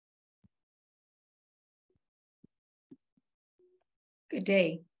Good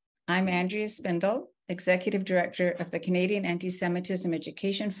day. I'm Andrea Spindle, Executive Director of the Canadian Antisemitism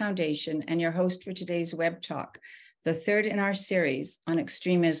Education Foundation and your host for today's web talk, the third in our series on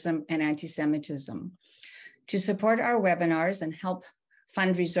extremism and antisemitism. To support our webinars and help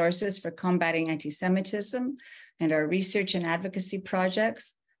fund resources for combating antisemitism and our research and advocacy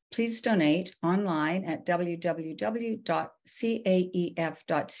projects, please donate online at www.caef.ca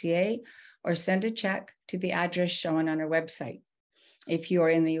or send a check to the address shown on our website. If you are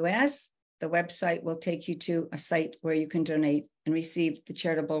in the US, the website will take you to a site where you can donate and receive the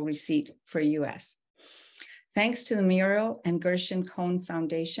charitable receipt for US. Thanks to the Muriel and Gershon Cohn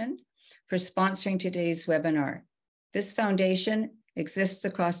Foundation for sponsoring today's webinar. This foundation exists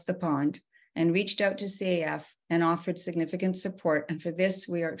across the pond and reached out to CAEF and offered significant support, and for this,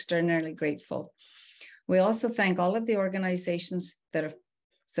 we are extraordinarily grateful. We also thank all of the organizations that have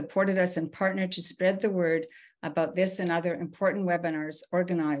supported us and partnered to spread the word about this and other important webinars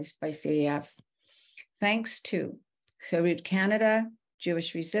organized by CAEF. Thanks to Hirsch Canada,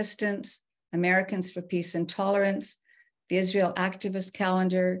 Jewish Resistance, Americans for Peace and Tolerance, the Israel Activist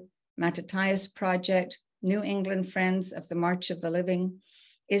Calendar, Matthias Project, New England Friends of the March of the Living,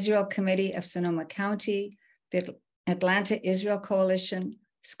 Israel Committee of Sonoma County, the Atlanta Israel Coalition,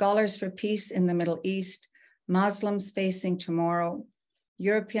 Scholars for Peace in the Middle East, Muslims Facing Tomorrow,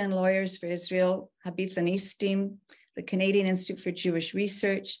 European Lawyers for Israel, Habithonistim, the Canadian Institute for Jewish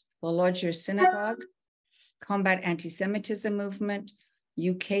Research, the Lodger Synagogue, Combat Antisemitism Movement,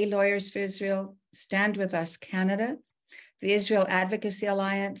 UK Lawyers for Israel, Stand With Us Canada, the Israel Advocacy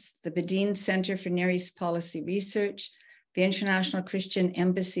Alliance, the Bedin Center for Near East Policy Research, the International Christian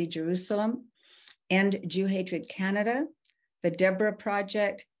Embassy Jerusalem, End Jew Hatred Canada, the Deborah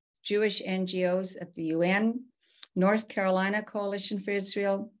Project, Jewish NGOs at the UN, North Carolina Coalition for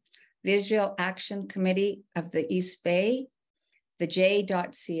Israel, the Israel Action Committee of the East Bay, the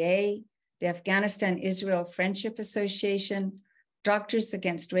J.ca, the Afghanistan-Israel Friendship Association, Doctors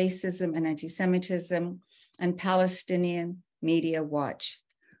Against Racism and Antisemitism, and Palestinian Media Watch.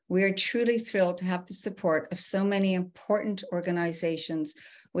 We are truly thrilled to have the support of so many important organizations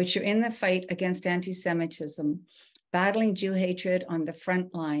which are in the fight against antisemitism, battling Jew hatred on the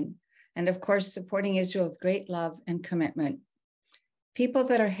front line, and of course, supporting Israel with great love and commitment. People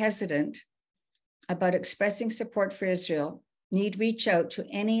that are hesitant about expressing support for Israel need reach out to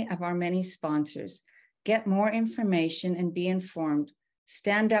any of our many sponsors, get more information and be informed,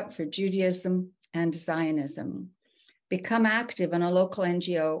 stand up for Judaism and Zionism. Become active in a local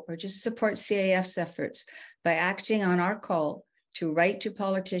NGO or just support CAEF's efforts by acting on our call to write to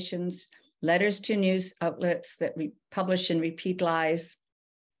politicians, letters to news outlets that publish and repeat lies,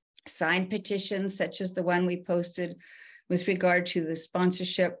 sign petitions such as the one we posted with regard to the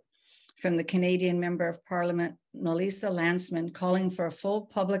sponsorship from the Canadian Member of Parliament, Melissa Landsman, calling for a full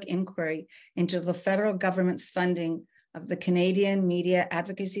public inquiry into the federal government's funding of the Canadian Media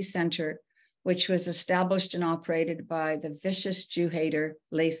Advocacy Centre, which was established and operated by the vicious Jew hater,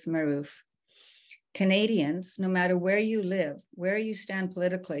 Laith Marouf. Canadians, no matter where you live, where you stand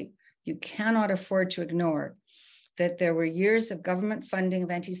politically, you cannot afford to ignore that there were years of government funding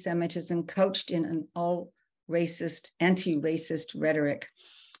of anti-Semitism couched in an all-racist, anti-racist rhetoric.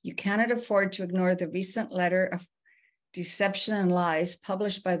 You cannot afford to ignore the recent letter of deception and lies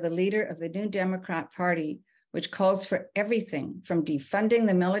published by the leader of the New Democrat Party, which calls for everything from defunding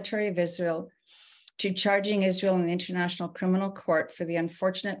the military of Israel to charging Israel in the International Criminal Court for the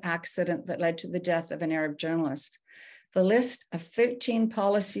unfortunate accident that led to the death of an Arab journalist. The list of 13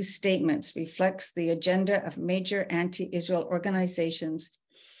 policy statements reflects the agenda of major anti-Israel organizations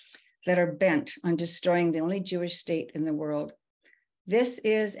that are bent on destroying the only Jewish state in the world. This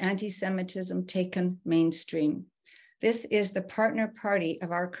is anti-Semitism taken mainstream. This is the partner party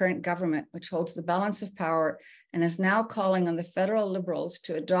of our current government, which holds the balance of power and is now calling on the federal liberals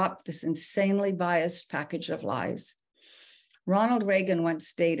to adopt this insanely biased package of lies. Ronald Reagan once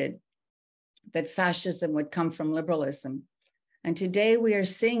stated that fascism would come from liberalism, and today we are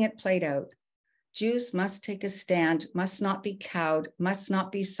seeing it played out. Jews must take a stand, must not be cowed, must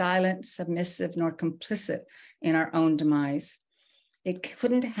not be silent, submissive, nor complicit in our own demise. It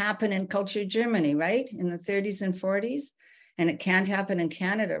couldn't happen in cultured Germany, right? In the 30s and 40s, and it can't happen in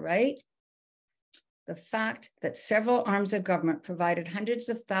Canada, right? The fact that several arms of government provided hundreds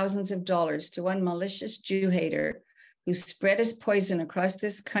of thousands of dollars to one malicious Jew hater who spread his poison across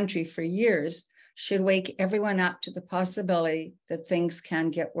this country for years should wake everyone up to the possibility that things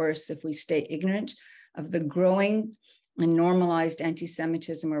can get worse if we stay ignorant of the growing and normalized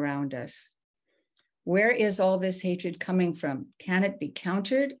anti-Semitism around us. Where is all this hatred coming from? Can it be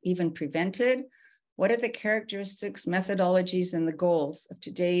countered, even prevented? What are the characteristics, methodologies, and the goals of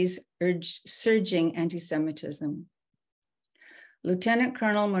today's surging anti-Semitism? Lieutenant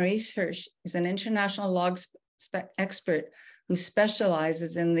Colonel Maurice Hirsch is an international law expert who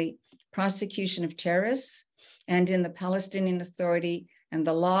specializes in the prosecution of terrorists and in the Palestinian Authority and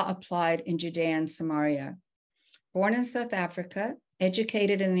the law applied in Judea and Samaria. Born in South Africa,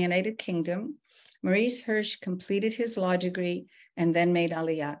 educated in the United Kingdom, Maurice Hirsch completed his law degree and then made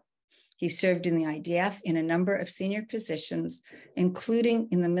Aliyah. He served in the IDF in a number of senior positions, including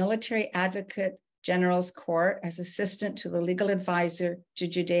in the Military Advocate General's Corps as assistant to the legal advisor to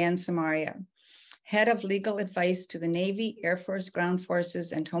Judea and Samaria, head of legal advice to the Navy, Air Force, Ground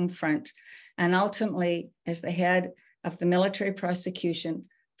Forces, and Home Front, and ultimately as the head of the Military Prosecution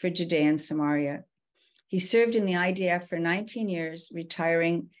for Judea and Samaria. He served in the IDF for 19 years,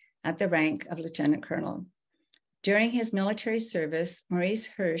 retiring at the rank of Lieutenant Colonel. During his military service, Maurice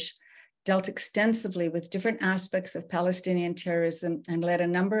Hirsch dealt extensively with different aspects of Palestinian terrorism and led a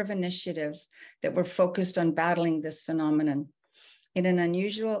number of initiatives that were focused on battling this phenomenon. In an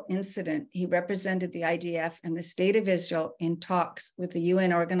unusual incident, he represented the IDF and the State of Israel in talks with the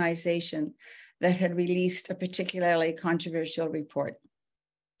UN organization that had released a particularly controversial report.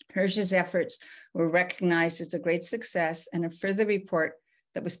 Hirsch's efforts were recognized as a great success, and a further report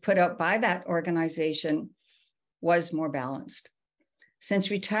that was put out by that organization was more balanced.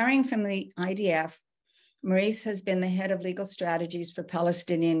 Since retiring from the IDF, Maurice has been the head of legal strategies for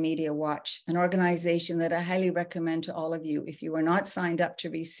Palestinian Media Watch, an organization that I highly recommend to all of you. If you are not signed up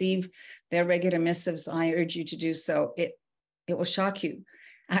to receive their regular missives, I urge you to do so. It will shock you,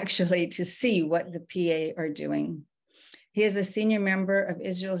 actually, to see what the PA are doing. He is a senior member of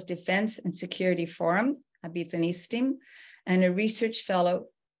Israel's Defense and Security Forum, Habithonistim, and a research fellow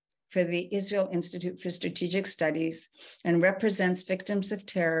for the Israel Institute for Strategic Studies, and represents victims of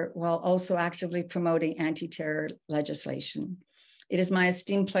terror while also actively promoting anti-terror legislation. It is my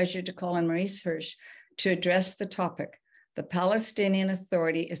esteemed pleasure to call on Maurice Hirsch to address the topic, the Palestinian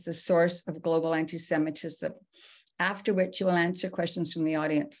Authority is the source of global anti-Semitism, after which you will answer questions from the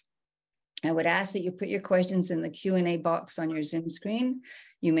audience. I would ask that you put your questions in the Q&A box on your Zoom screen.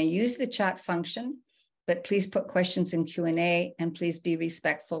 You may use the chat function, but please put questions in Q&A and please be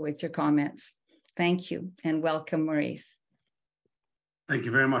respectful with your comments. Thank you and welcome, Maurice. Thank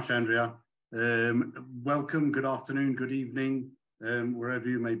you very much, Andrea. Welcome, good afternoon, good evening, wherever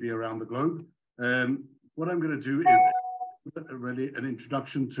you may be around the globe. What I'm going to do is really an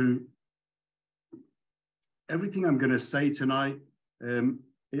introduction to everything I'm going to say tonight.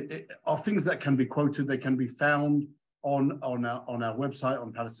 Are things that can be quoted, they can be found on our website,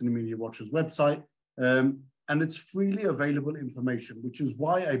 on Palestinian Media Watch's website. And it's freely available information, which is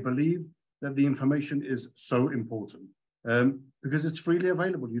why I believe that the information is so important, because it's freely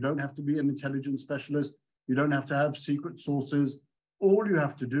available. You don't have to be an intelligence specialist. You don't have to have secret sources. All you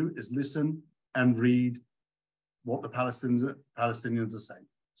have to do is listen and read what the Palestinians are saying.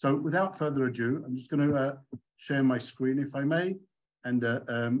 So without further ado, I'm just going to share my screen, if I may,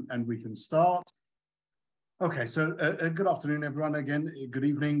 and we can start. Okay, so good afternoon, everyone. Again, good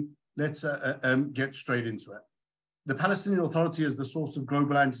evening. Let's get straight into it. The Palestinian Authority is the source of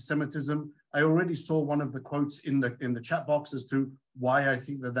global anti-Semitism. I already saw one of the quotes in the chat box as to why I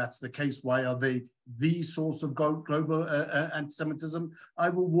think that that's the case. Why are they the source of global anti-Semitism? I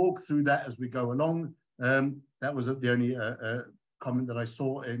will walk through that as we go along. That was the only comment that I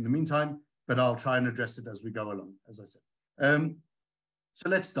saw in the meantime, but I'll try and address it as we go along, as I said. So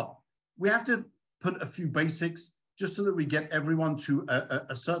let's start. We have to put a few basics just so that we get everyone to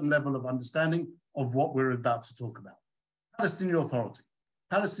a certain level of understanding of what we're about to talk about. Palestinian Authority.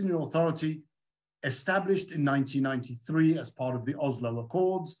 Palestinian Authority, established in 1993 as part of the Oslo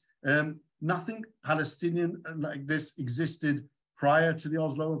Accords. Nothing Palestinian like this existed prior to the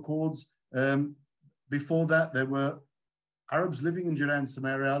Oslo Accords. Before that, there were Arabs living in Judea and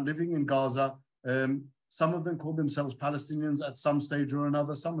Samaria, living in Gaza. Some of them called themselves Palestinians at some stage or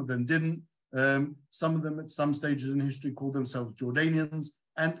another. Some of them didn't. Some of them at some stages in history called themselves Jordanians.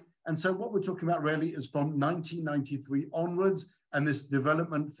 And so what we're talking about really is from 1993 onwards, and this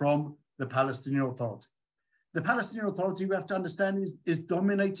development from the Palestinian Authority. The Palestinian Authority, we have to understand, is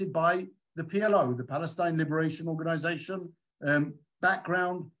dominated by the PLO, the Palestine Liberation Organization,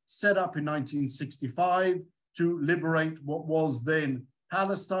 background set up in 1965 to liberate what was then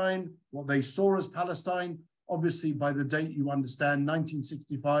Palestine, what they saw as Palestine. Obviously, by the date you understand,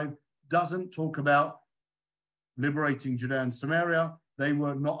 1965 doesn't talk about liberating Judea and Samaria. They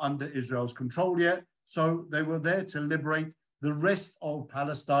were not under Israel's control yet. So they were there to liberate the rest of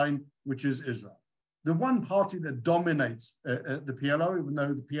Palestine, which is Israel. The one party that dominates the PLO, even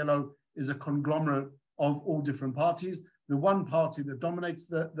though the PLO is a conglomerate of all different parties. The one party that dominates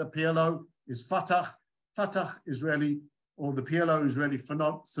the PLO is Fatah. Fatah is really, or the PLO is really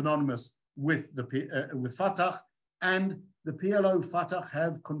synonymous with with Fatah, and the PLO Fatah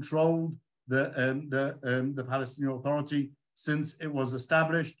have controlled the Palestinian Authority since it was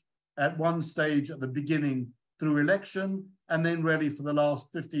established, at one stage at the beginning through election, and then really for the last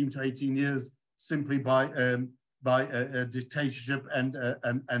 15 to 18 years simply by a dictatorship and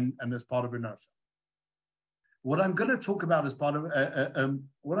as part of inertia. What I'm going to talk about as part of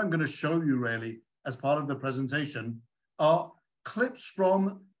what I'm going to show you really as part of the presentation are clips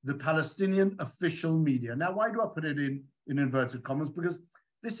from the Palestinian official media. Now, why do I put it in inverted commas? Because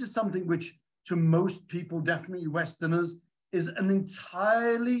this is something which to most people, definitely Westerners, is an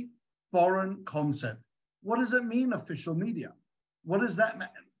entirely foreign concept. What does it mean, official media? What does that mean?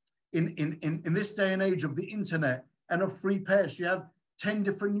 In this day and age of the internet and of free press, you have 10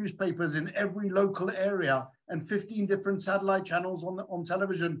 different newspapers in every local area and 15 different satellite channels on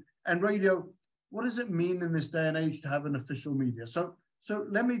television and radio. What does it mean in this day and age to have an official media? So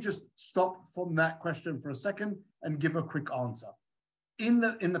let me just stop from that question for a second and give a quick answer. In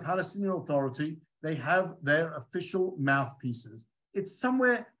the Palestinian Authority, they have their official mouthpieces. It's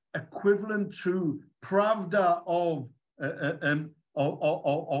somewhere equivalent to Pravda of the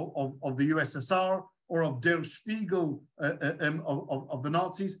USSR or of Der Spiegel of the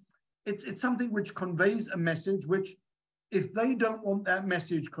Nazis. It's something which conveys a message which, if they don't want that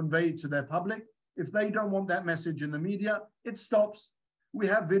message conveyed to their public, if they don't want that message in the media, it stops. We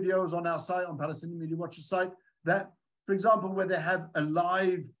have videos on our site, on Palestinian Media Watch's site, that, for example, where they have a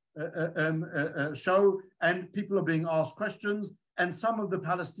live show and people are being asked questions, and some of the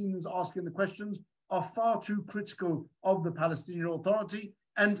Palestinians asking the questions are far too critical of the Palestinian Authority,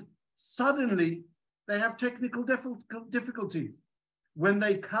 and suddenly they have technical difficulties. When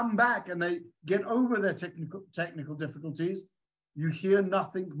they come back and they get over their technical difficulties, you hear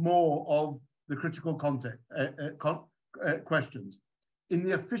nothing more of the critical questions. In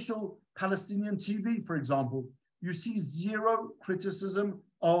the official Palestinian TV, for example, you see zero criticism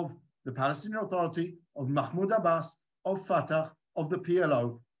of the Palestinian Authority, of Mahmoud Abbas, of Fatah, of the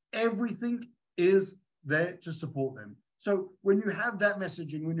PLO. Everything is there to support them. So when you have that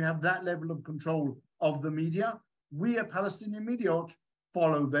messaging, when you have that level of control of the media, we at Palestinian Media Watch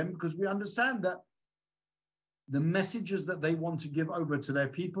follow them because we understand that the messages that they want to give over to their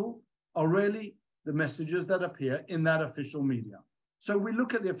people are really the messages that appear in that official media. So we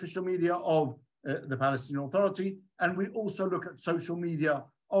look at the official media of the Palestinian Authority, and we also look at social media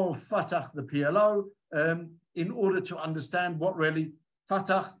of Fatah, the PLO, in order to understand what really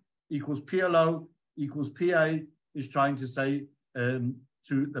Fatah equals PLO equals PA is trying to say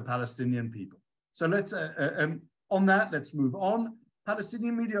to the Palestinian people. So let's, on that, let's move on.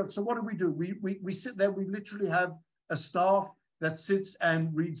 Palestinian media, so what do? We sit there, we literally have a staff that sits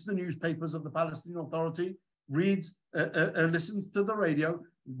and reads the newspapers of the Palestinian Authority, reads, listens to the radio,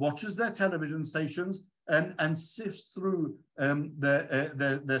 watches their television stations, and sifts through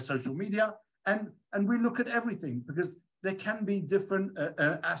their social media. And we look at everything because there can be different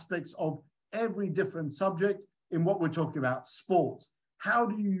aspects of every different subject in what we're talking about. Sports. How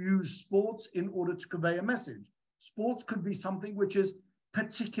do you use sports in order to convey a message? Sports could be something which is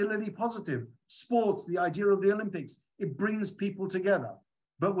particularly positive. Sports, the idea of the Olympics, it brings people together.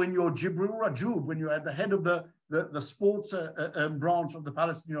 But when you're Jibril Rajoub, when you're at the head of the sports branch of the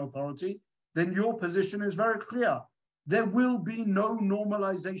Palestinian Authority, then your position is very clear. There will be no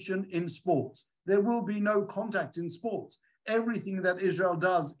normalization in sports. There will be no contact in sports. Everything that Israel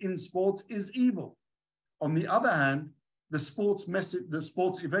does in sports is evil. On the other hand, the sports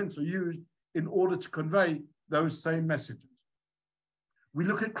events are used in order to convey those same messages. We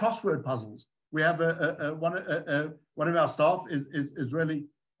look at crossword puzzles. We have one of our staff is really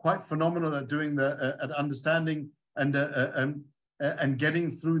quite phenomenal at doing at understanding and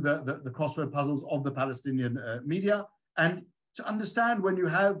getting through the crossword puzzles of the Palestinian media, and to understand when you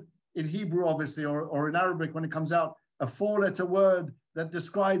have in Hebrew, obviously, or in Arabic, when it comes out, a 4-letter word that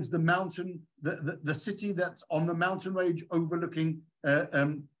describes the mountain, the city that's on the mountain range overlooking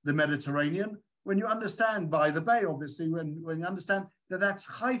the Mediterranean. When you understand by the bay, obviously, when you understand that that's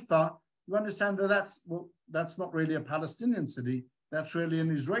Haifa, you understand that that's not really a Palestinian city, that's really an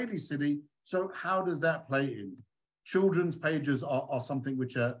Israeli city. So how does that play in? Children's pages are something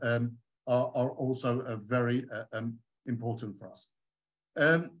which are also very important for us.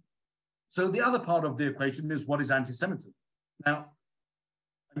 So the other part of the equation is, what is anti-Semitism? Now,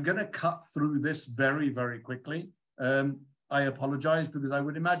 I'm going to cut through this very, very quickly. I apologize because I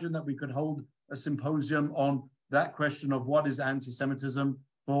would imagine that we could hold a symposium on that question of what is anti-Semitism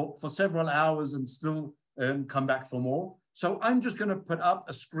for several hours and still come back for more. So I'm just going to put up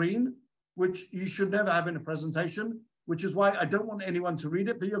a screen, which you should never have in a presentation, which is why I don't want anyone to read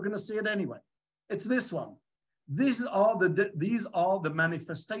it, but you're going to see it anyway. It's this one. These are the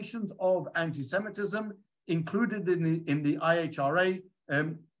manifestations of anti-Semitism included in the IHRA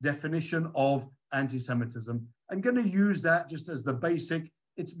definition of anti-Semitism. I'm going to use that just as the basic.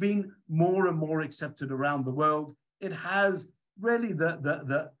 It's been more and more accepted around the world. It has really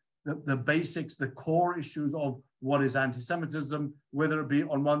the basics, the core issues of what is anti-Semitism, whether it be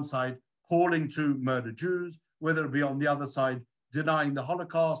on one side calling to murder Jews, whether it be on the other side denying the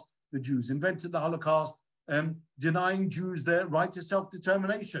Holocaust, the Jews invented the Holocaust, denying Jews their right to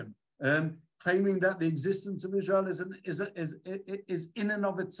self-determination, claiming that the existence of Israel is in and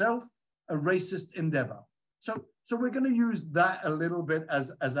of itself a racist endeavor. So we're going to use that a little bit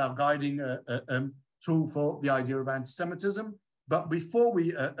as our guiding tool for the idea of anti-Semitism. But before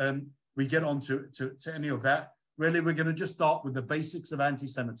we get on to any of that, really we're going to just start with the basics of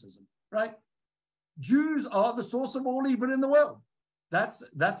anti-Semitism, right? Jews are the source of all evil in the world. That's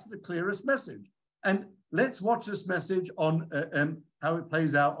the clearest message. And let's watch this message on how it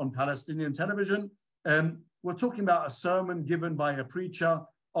plays out on Palestinian television. We're talking about a sermon given by a preacher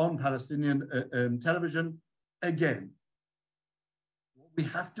on Palestinian television. Again, what we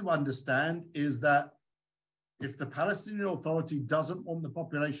have to understand is that if the Palestinian Authority doesn't want the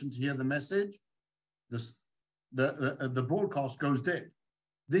population to hear the message, the broadcast goes dead.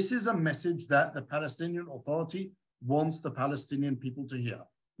 This is a message that the Palestinian Authority wants the Palestinian people to hear.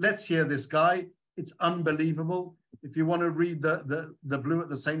 Let's hear this guy. It's unbelievable. If you want to read the blue at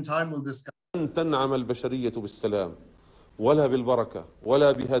the same time, we'll discuss. تنعم البشرية بالسلام ولا بالبركة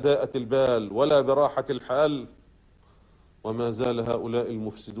ولا بهداءة البال ولا براحة الحال وما زال هؤلاء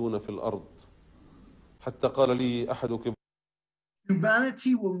المفسدون في الأرض حتى قال لي أحد كبار.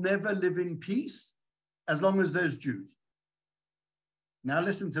 Humanity will never live in peace as long as there's Jews. Now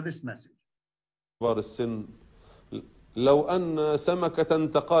listen to this message. كبار السن لو أن سمكة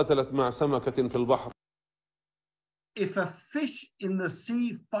تقاتلت مع سمكة في البحر. If a fish in the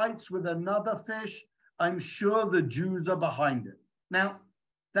sea fights with another fish, I'm sure the Jews are behind it. Now,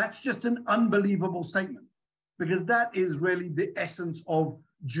 that's just an unbelievable statement, because that is really the essence of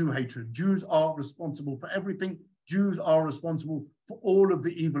Jew hatred. Jews are responsible for everything. Jews are responsible for all of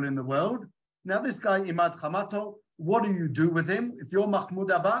the evil in the world. Now, this guy, Imad Hamato, what do you do with him? If you're Mahmoud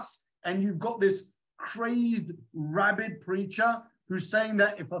Abbas and you've got this crazed, rabid preacher who's saying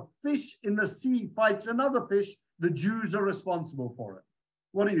that if a fish in the sea fights another fish, the Jews are responsible for it.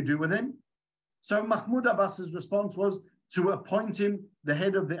 What do you do with him? So Mahmoud Abbas's response was to appoint him the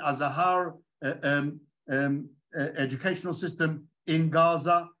head of the Azahar educational system in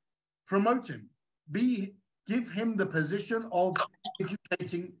Gaza, promote him, give him the position of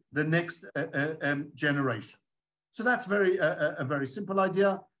educating the next generation. So that's a very simple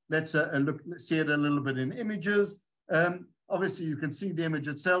idea. Let's see it a little bit in images. Obviously, you can see the image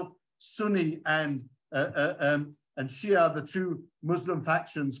itself. Sunni and Shia, the two Muslim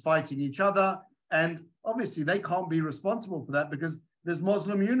factions fighting each other. And obviously, they can't be responsible for that because there's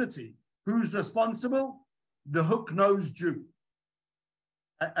Muslim unity. Who's responsible? The hook-nosed Jew.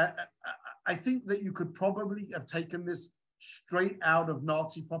 I think that you could probably have taken this straight out of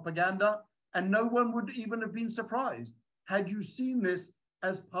Nazi propaganda, and no one would even have been surprised had you seen this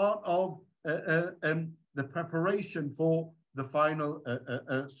as part of the preparation for the final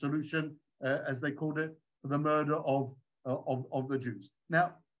solution, as they called it, for the murder of the Jews.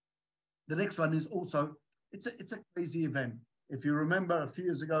 Now, the next one is also, it's a crazy event. If you remember, a few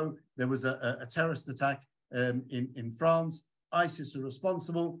years ago, there was a terrorist attack in France. ISIS are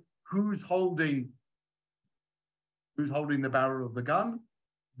responsible. Who's holding the barrel of the gun?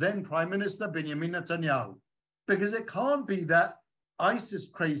 Then Prime Minister Benjamin Netanyahu. Because it can't be that ISIS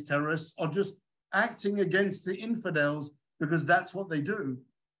crazed terrorists are just acting against the infidels because that's what they do.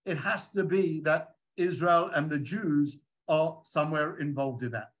 It has to be that Israel and the Jews are somewhere involved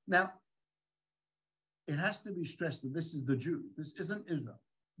in that. Now, it has to be stressed that this is the Jews. This isn't Israel.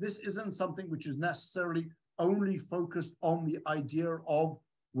 This isn't something which is necessarily only focused on the idea of,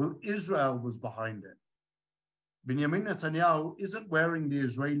 well, Israel was behind it. Benjamin Netanyahu isn't wearing the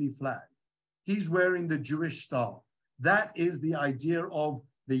Israeli flag. He's wearing the Jewish star. That is the idea of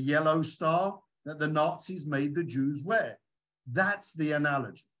the yellow star that the Nazis made the Jews wear. That's the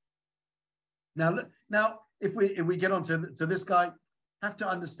analogy. Now if we get on to this guy, have to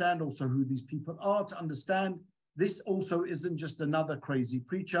understand also who these people are, to understand this also isn't just another crazy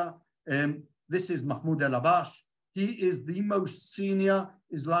preacher. This is Mahmoud al-Abbas. He is the most senior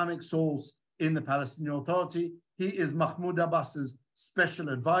Islamic source in the Palestinian Authority. He is Mahmoud Abbas's special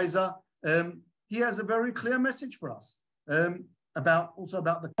advisor. He has a very clear message for us about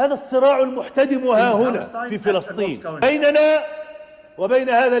the هذا الصراع المحتدم ها هنا في فلسطين بيننا وبين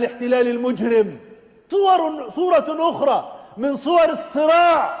هذا الاحتلال المجرم صورة أخرى من صور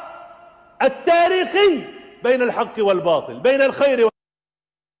الصراع التاريخي بين الحق والباطل بين الخير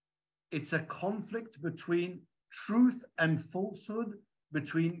It's a conflict between truth and falsehood,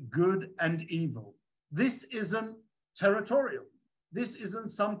 between good and evil. This isn't territorial. This isn't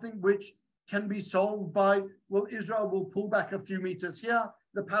something which can be solved by, well, Israel will pull back a few meters here,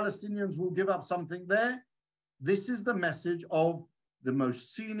 the Palestinians will give up something there. This is the message of the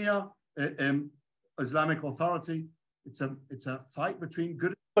most senior Islamic authority. It's a fight between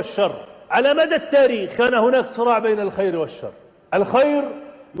good والشر. على مدى التاريخ كان هناك صراع بين الخير والشر.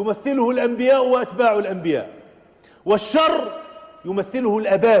 الخير يمثله الأنبياء وأتباع الأنبياء، والشر يمثله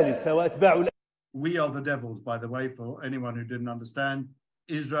الأبالسة وأتباع الأبالسة. We are the devils, by the way, for anyone who didn't understand.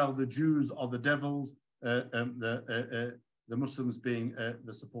 Israel, the Jews are the devils, the Muslims being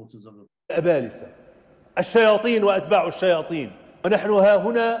the supporters of the الأبالسة. الشياطين وأتباع الشياطين. ونحن ها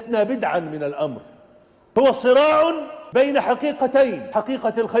هنا لسنا بدعا من الأمر. هو صراع بين حقيقتين،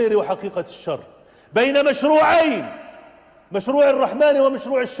 حقيقة الخير وحقيقة الشر، بين مشروعين، مشروع الرحمن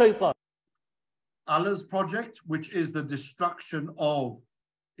ومشروع الشيطان. Allah's project, which is the destruction of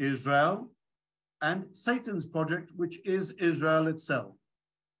Israel, and Satan's project, which is Israel itself.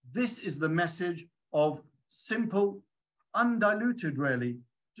 This is the message of simple, undiluted, really,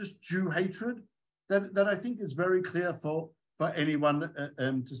 just Jew hatred that I think is very clear for anyone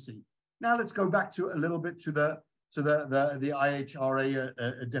to see. Now let's go back to a little bit to the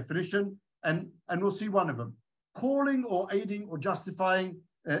IHRA definition, and we'll see one of them: calling or aiding or justifying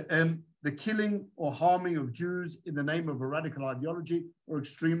the killing or harming of Jews in the name of a radical ideology or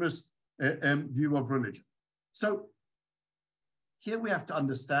extremist view of religion. So here we have to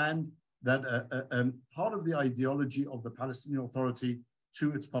understand that part of the ideology of the Palestinian Authority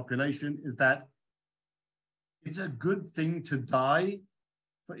to its population is that it's a good thing to die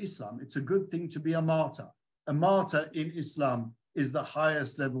for Islam. It's a good thing to be a martyr. A martyr in Islam is the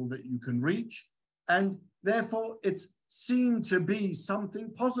highest level that you can reach, and therefore it's seen to be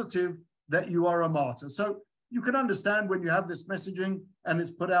something positive that you are a martyr. So you can understand when you have this messaging and it's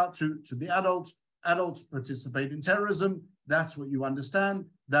put out to the adults participate in terrorism, that's what you understand.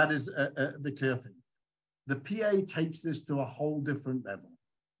 That is the clear thing. The PA takes this to a whole different level.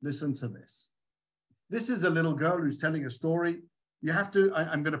 Listen to this. This is a little girl who's telling a story. You have to,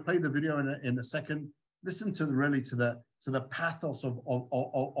 I'm going to play the video in a second. Listen to the pathos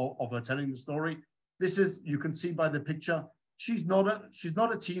of her telling the story. This is, you can see by the picture, she's not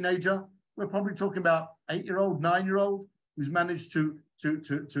a teenager. We're probably talking about 8-year-old, 9-year-old who's managed to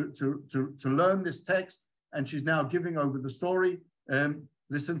learn this text, and she's now giving over the story.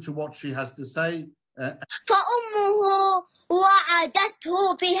 Listen to what she has to say. فأمه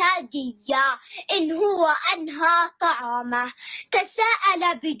وعدته بهدية إن هو أنهى طعامه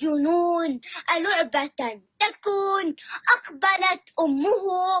تساءل بجنون ألعبة تكون أقبلت أمه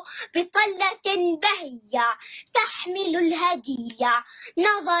بطلة بهية تحمل الهدية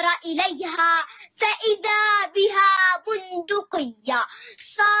نظر إليها فإذا بها بندقية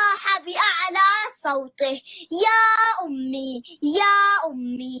صاح بأعلى صوته يا أمي يا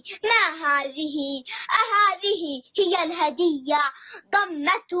أمي ما هذه أهذه هي الهدية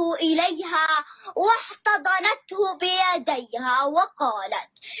ضمته إليها واحتضنته بيديها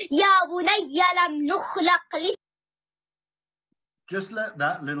وقالت يا بني لم نخلق Just let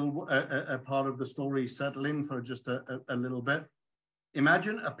that little part of the story settle in for just a little bit.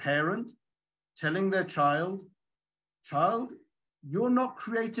 Imagine a parent telling their child, you're not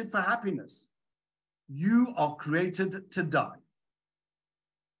created for happiness. You are created to die.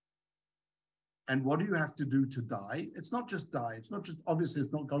 And what do you have to do to die? It's not just die. It's not just, obviously,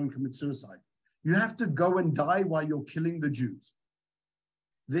 it's not go and commit suicide. You have to go and die while you're killing the Jews.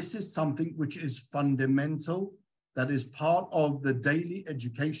 This is something which is fundamental, that is part of the daily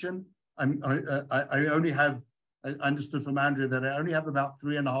education. I understood from Andrea that I only have about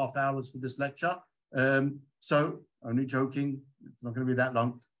 3.5 hours for this lecture. So only joking, it's not going to be that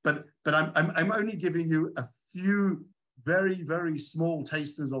long. But I'm only giving you a few very, very small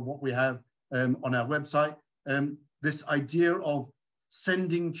tasters of what we have on our website. This idea of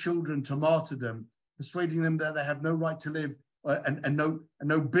sending children to martyrdom, persuading them that they have no right to live and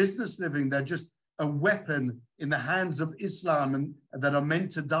no business living. They're just a weapon in the hands of Islam and that are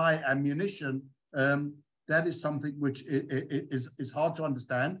meant to die ammunition. That is something which is hard to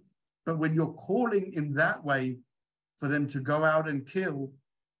understand. But when you're calling in that way for them to go out and kill,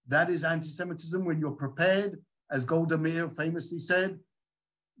 that is anti-Semitism. When you're prepared As Golda Meir famously said,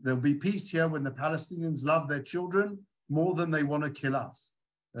 there'll be peace here when the Palestinians love their children more than they want to kill us.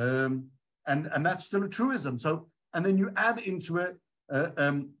 And that's still a truism. So, and then you add into it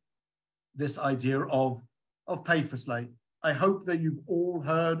this idea of pay for slay. I hope that you've all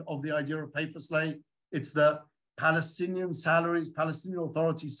heard of the idea of pay for slay. It's the Palestinian salaries, Palestinian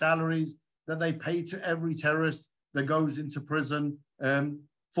Authority salaries that they pay to every terrorist that goes into prison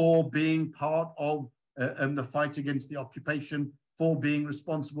for being part of the fight against the occupation, for being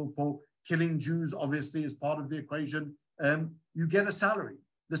responsible for killing Jews, obviously, as part of the equation. You get a salary.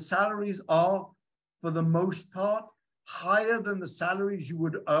 The salaries are, for the most part, higher than the salaries you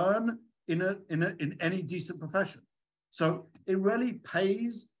would earn in any decent profession. So it really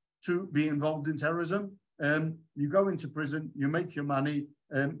pays to be involved in terrorism. You go into prison, you make your money,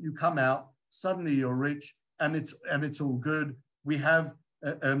 you come out, suddenly you're rich, and it's all good. We have,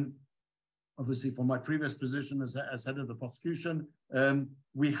 obviously, from my previous position as head of the prosecution,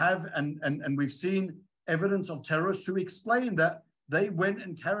 we have and we've seen evidence of terrorists who explain that they went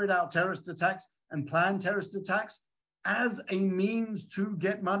and carried out terrorist attacks and planned terrorist attacks as a means to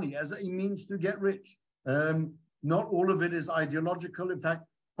get money, as a means to get rich. Not all of it is ideological. In fact,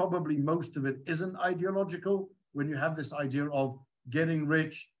 probably most of it isn't ideological. When you have this idea of getting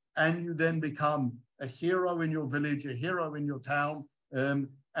rich and you then become a hero in your village, a hero in your town, and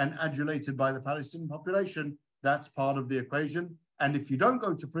adulated by the Palestinian population, that's part of the equation. And if you don't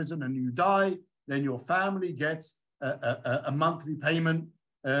go to prison and you die, then your family gets a monthly payment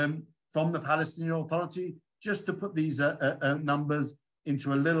from the Palestinian Authority. Just to put these numbers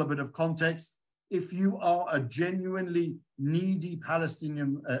into a little bit of context, if you are a genuinely needy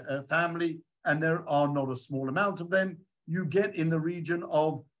Palestinian family, and there are not a small amount of them, you get in the region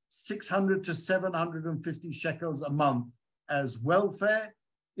of 600 to 750 shekels a month as welfare.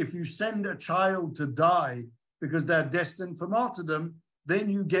 If you send a child to die because they're destined for martyrdom, then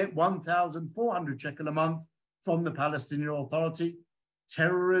you get 1,400 shekel a month from the Palestinian Authority.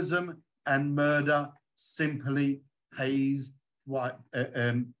 Terrorism and murder simply pays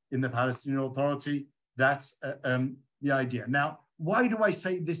in the Palestinian Authority. That's the idea. Now, why do I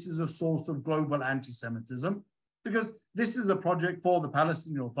say this is a source of global anti-Semitism? Because this is a project for the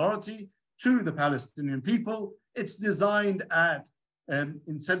Palestinian Authority, to the Palestinian people. It's designed at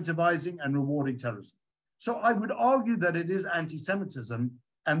incentivizing and rewarding terrorism. So I would argue that it is anti-Semitism,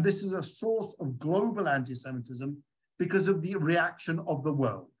 and this is a source of global anti-Semitism because of the reaction of the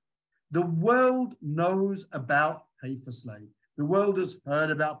world. The world knows about pay for slay. The world has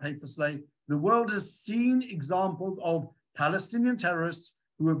heard about pay for slay. The world has seen examples of Palestinian terrorists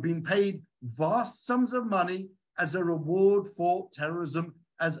who have been paid vast sums of money as a reward for terrorism,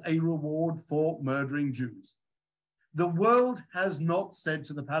 as a reward for murdering Jews. The world has not said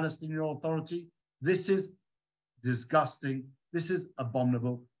to the Palestinian Authority, this is disgusting, this is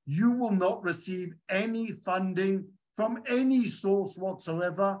abominable. You will not receive any funding from any source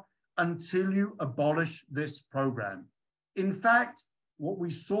whatsoever until you abolish this program. In fact, what we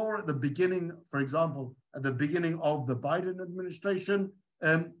saw at the beginning, for example, at the beginning of the Biden administration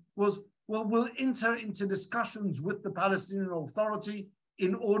was, well, we'll enter into discussions with the Palestinian Authority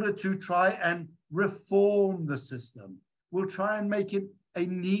in order to try and reform the system. We'll try and make it a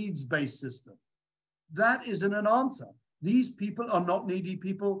needs-based system. That isn't an answer. These people are not needy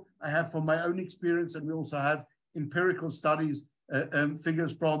people. I have from my own experience, and we also have empirical studies,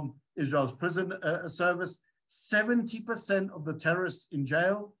 figures from Israel's prison service. 70% of the terrorists in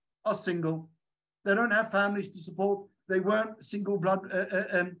jail are single. They don't have families to support. They weren't single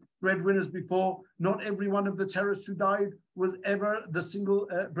breadwinners before. Not every one of the terrorists who died was ever the single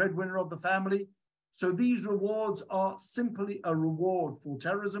breadwinner of the family. So these rewards are simply a reward for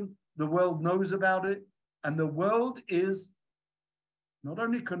terrorism. The world knows about it. And the world is not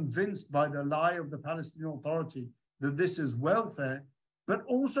only convinced by the lie of the Palestinian Authority that this is welfare, but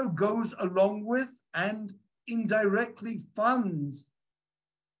also goes along with and indirectly funds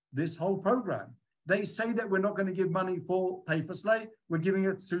this whole program. They say that we're not going to give money for pay for slay. We're giving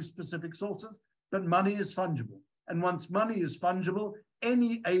it to specific sources, but money is fungible. And once money is fungible,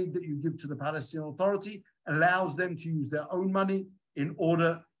 any aid that you give to the Palestinian Authority allows them to use their own money in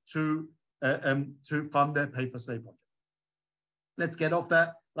order to fund their pay for slay project. Let's get off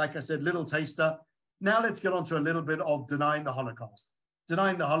that. Like I said, little taster. Now let's get on to a little bit of denying the Holocaust.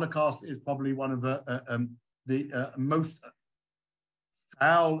 Denying the Holocaust is probably one of the most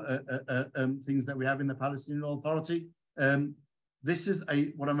foul things that we have in the Palestinian Authority. This is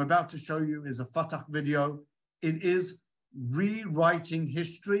what I'm about to show you is a Fatah video. It is rewriting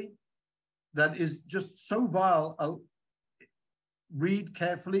history that is just so vile. I'll read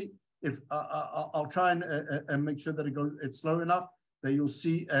carefully. if I'll try and make sure that it's slow enough that you'll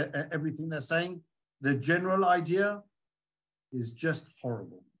see everything they're saying. The general idea is just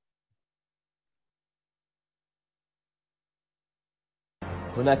horrible.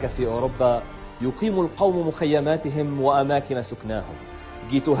 هناك في أوروبا يقيم القوم مخيماتهم وأماكن سكناهم.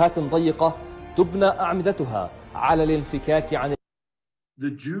 جيتوهات ضيقة تبنى أعمدتها على الانفكاك عن.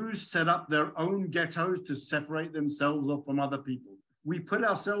 The Jews set up their own ghettos to separate themselves off from other people. We put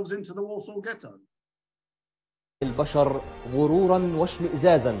ourselves into the Warsaw Ghetto. البشر غرورا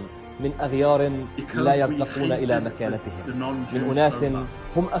واشمئزازا من أغيار لا يرتقون إلى مكانتهم، من أناس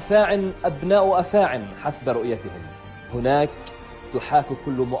هم أفاعٍ أبناء أفاعٍ حسب رؤيتهم. هناك تحاك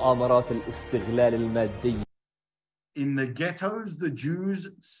كل مؤامرات الاستغلال المادي. In the ghettos, the Jews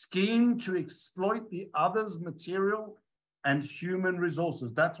scheme to exploit the other's material and human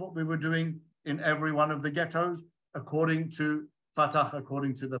resources. That's what we were doing in every one of the ghettos, according to Fatah,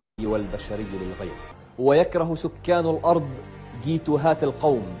 according to the. والبشري للغير. ويكره سكان الأرض جيتوهات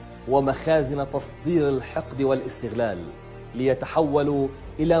القوم ومخازن تصدير الحقد والاستغلال ليتحولوا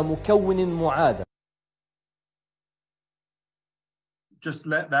إلى مكون معاد. Just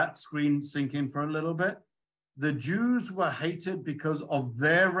let that screen sink in for a little bit. The Jews were hated because of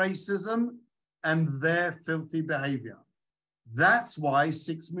their racism and their filthy behavior. That's why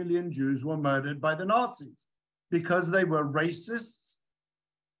 6 million Jews were murdered by the Nazis, because they were racists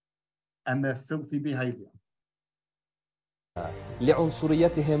and their filthy behavior.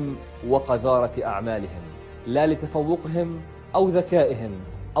 لعنصريتهم وقذارة أعمالهم، لا لتفوقهم أو ذكائهم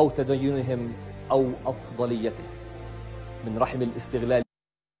أو تدينهم أو أفضليتهم. من رحم الاستغلال.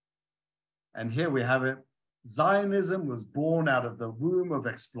 And here we have it. Zionism was born out of the womb of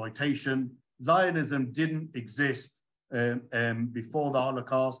exploitation. Zionism didn't exist before the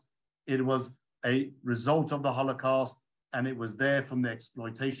Holocaust. It was a result of the Holocaust, and it was there from the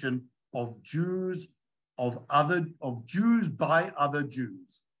exploitation of Jews, of Jews by other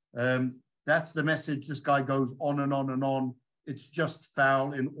Jews. That's the message. This guy goes on and on and on. It's just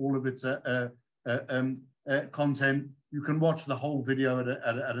foul in all of its content. You can watch the whole video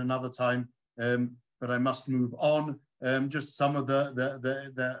at another time, but I must move on. Just some of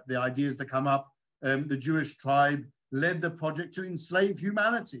the ideas that come up. The Jewish tribe led the project to enslave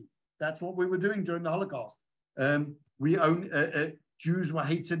humanity. That's what we were doing during the Holocaust. Jews were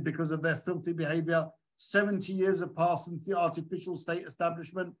hated because of their filthy behavior. 70 years have passed since the artificial state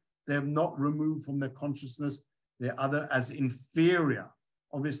establishment. They have not removed from their consciousness the other as inferior.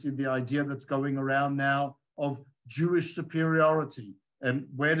 Obviously, the idea that's going around now of Jewish superiority. And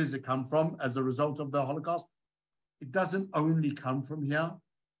where does it come from as a result of the Holocaust? It doesn't only come from here,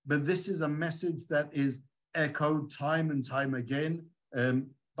 but this is a message that is echoed time and time again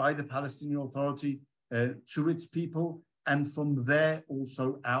by the Palestinian Authority to its people, and from there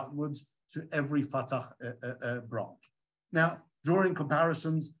also outwards to every Fatah branch. Now, drawing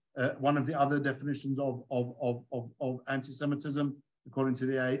comparisons, one of the other definitions of anti-Semitism, according to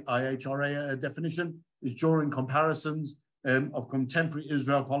the IHRA definition, is drawing comparisons of contemporary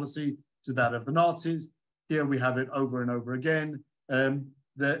Israel policy to that of the Nazis. Here we have it over and over again.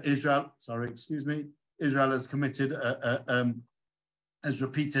 Israel has committed, has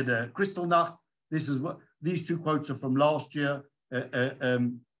repeated Kristallnacht. This is what these two quotes are from last year.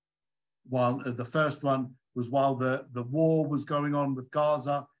 While the first one was while the war was going on with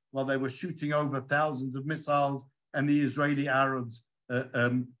Gaza, while they were shooting over thousands of missiles, and the Israeli Arabs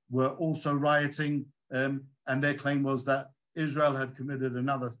were also rioting. And their claim was that Israel had committed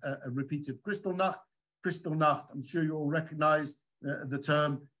another repeated Kristallnacht. Kristallnacht, I'm sure you all recognize the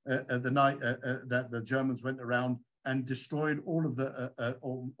term, the night that the Germans went around and destroyed all of the,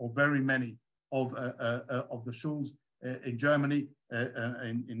 or very many of the shuls in Germany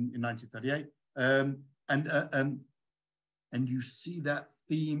in 1938. And you see that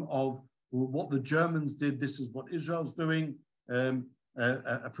theme of what the Germans did, this is what Israel's doing.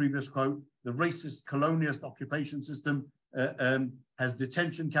 A previous quote, the racist colonialist occupation system has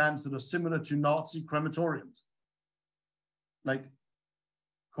detention camps that are similar to Nazi crematoriums. Like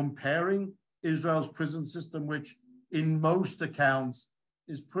comparing Israel's prison system, which in most accounts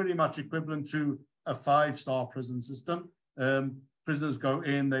is pretty much equivalent to a 5-star prison system. Prisoners go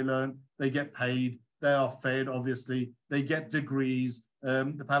in, they learn, they get paid, they are fed, obviously, they get degrees.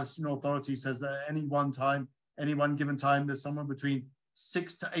 The Palestinian Authority says that at any one given time, there's somewhere between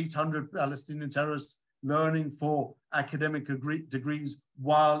 600 to 800 Palestinian terrorists learning for academic degrees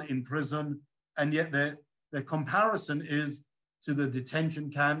while in prison. And yet their comparison is to the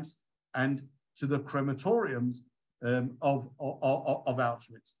detention camps and to the crematoriums of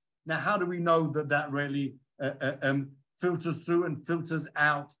Auschwitz. Now, how do we know that really filters through and filters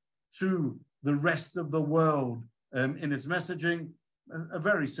out to the rest of the world in its messaging. A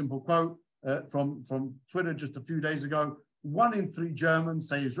very simple quote from Twitter just a few days ago. 1 in 3 Germans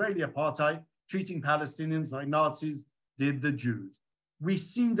say Israeli apartheid, treating Palestinians like Nazis did the Jews. We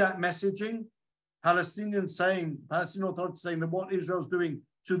see that messaging. Palestinian authorities saying that what Israel's doing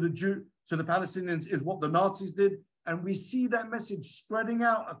to the Palestinians is what the Nazis did. And we see that message spreading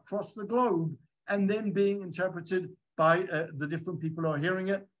out across the globe and then being interpreted by the different people who are hearing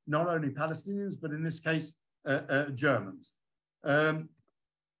it, not only Palestinians, but in this case, Germans. And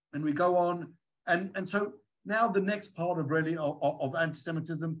we go on. And so now the next part of really of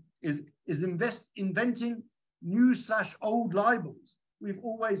anti-Semitism is inventing new/old libels. We've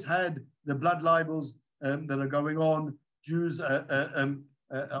always had the blood libels that are going on, Jews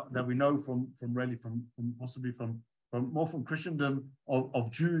that we know from possibly from Christendom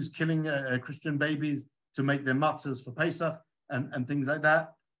of Jews killing Christian babies to make their matzahs for Pesach and things like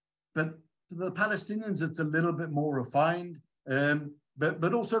that. But for the Palestinians, it's a little bit more refined,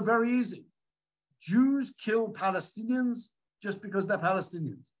 but also very easy. Jews kill Palestinians just because they're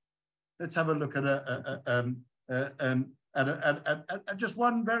Palestinians. Let's have a look at just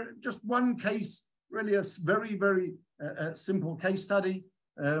one case, really a very, very simple case study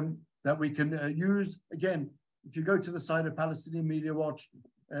that we can use. Again, if you go to the site of Palestinian Media Watch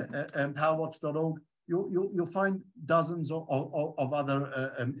and powerwatch.org, you'll find dozens of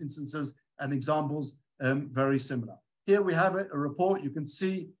other instances and examples very similar. Here we have it, a report. You can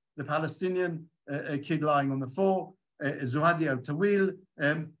see the Palestinian kid lying on the floor, Zuhadi al-Tawil.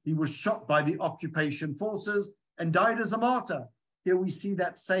 He was shot by the occupation forces and died as a martyr. Here we see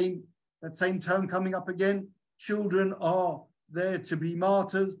that same term coming up again. Children are there to be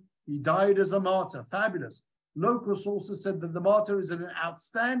martyrs. He died as a martyr. Fabulous. Local sources said that the martyr is an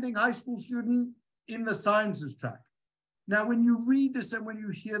outstanding high school student in the sciences track. Now, when you read this and when you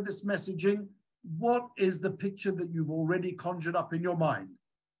hear this messaging, what is the picture that you've already conjured up in your mind?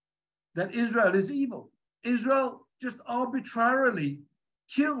 That Israel is evil. Israel just arbitrarily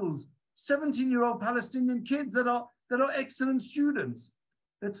kills 17-year-old Palestinian kids that are excellent students.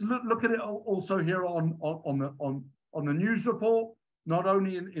 Let's look at it also here on the news report, not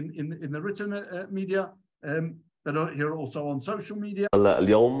only in the written media, but here also on social media.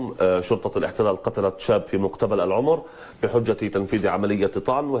 اليوم شرطة الاحتلال قتلت شاب في مقتبل العمر بحجة تنفيذ عملية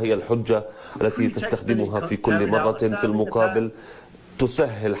طعن، وهي الحجة التي تستخدمها في كل مرة في المقابل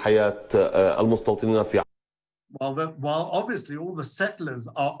تسهل حياة المستوطنين في. While obviously all the settlers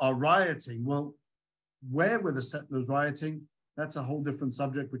are rioting, well, where were the settlers rioting? That's a whole different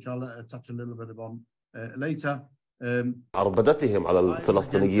subject, which I'll touch a little bit on later. عربدتهم على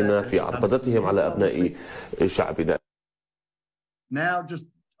الفلسطينيين في عربدتهم على أبناء شعبنا. Now,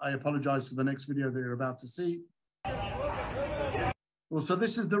 I apologize for the next video that you're about to see. Well, so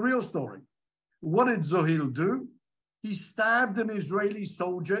this is the real story. What did Zuhil do? He stabbed an Israeli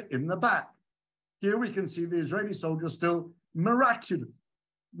soldier in the back. Here we can see the Israeli soldier still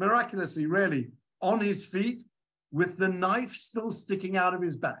miraculously, really, on his feet with the knife still sticking out of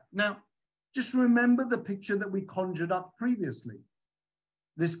his back. Now, just remember the picture that we conjured up previously.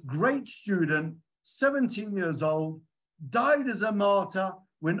 This great student, 17 years old, died as a martyr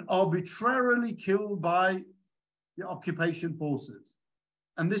when arbitrarily killed by the occupation forces.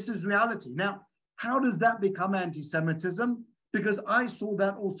 And this is reality. Now, how does that become anti-Semitism? Because I saw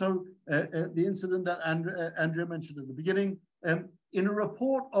that also, the incident that Andrea mentioned at the beginning, in a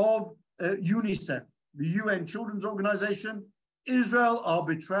report of UNICEF, the UN Children's Organization. Israel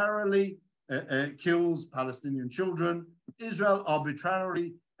arbitrarily kills Palestinian children. Israel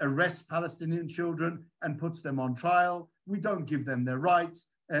arbitrarily arrests Palestinian children and puts them on trial. We don't give them their rights.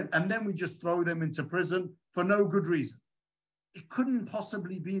 And then we just throw them into prison for no good reason. It couldn't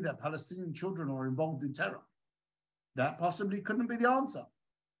possibly be that Palestinian children are involved in terror. That possibly couldn't be the answer.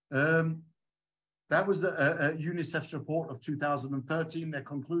 That was the UNICEF's report of 2013. Their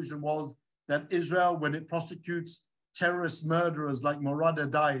conclusion was that Israel, when it prosecutes terrorist murderers like Morada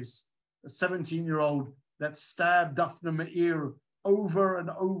Dais, a 17-year-old that stabbed Daphne Meir over and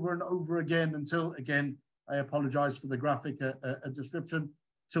over and over again until, again, I apologize for the graphic description,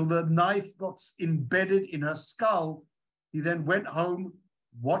 till the knife got embedded in her skull. He then went home,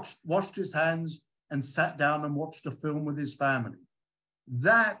 washed his hands, and sat down and watched a film with his family.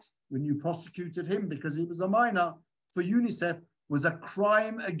 That, when you prosecuted him because he was a minor, for UNICEF, was a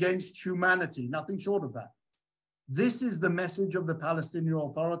crime against humanity, nothing short of that. This is the message of the Palestinian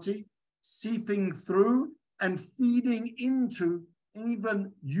Authority, seeping through and feeding into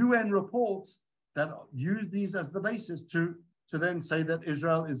even UN reports that use these as the basis to then say that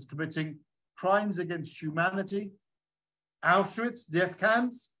Israel is committing crimes against humanity. Auschwitz, death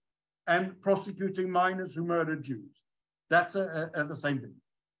camps, and prosecuting minors who murdered Jews. That's the same thing.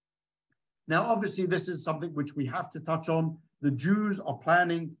 Now, obviously, this is something which we have to touch on. The Jews are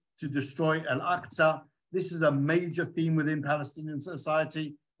planning to destroy Al-Aqsa. This is a major theme within Palestinian society.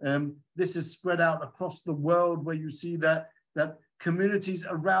 This is spread out across the world, where you see that communities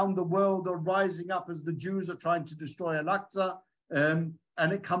around the world are rising up as the Jews are trying to destroy Al-Aqsa, and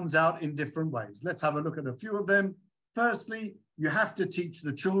it comes out in different ways. Let's have a look at a few of them. Firstly, you have to teach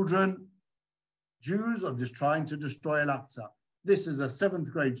the children, Jews are just trying to destroy Al-Aqsa. This is a 7th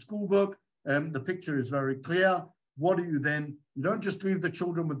grade school book. The picture is very clear. What do you then? You don't just leave the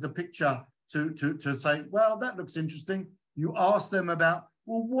children with the picture to say, well, that looks interesting. You ask them about,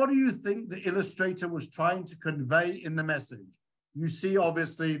 well, what do you think the illustrator was trying to convey in the message? You see,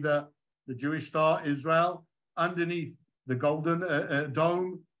 obviously, the Jewish Star, Israel, underneath the Golden Dome.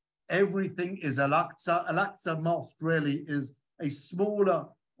 Everything is Al-Aqsa. Al-Aqsa Mosque really is a smaller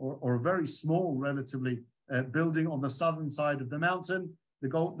or a very small, relatively, building on the southern side of the mountain.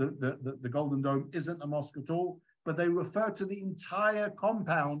 The Golden Dome isn't a mosque at all, but they refer to the entire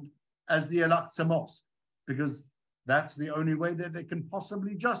compound as the Al-Aqsa Mosque, because that's the only way that they can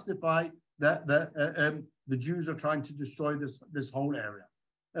possibly justify that the Jews are trying to destroy this whole area.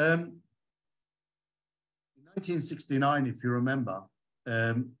 In 1969, if you remember,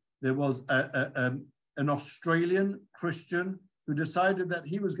 there was an Australian Christian who decided that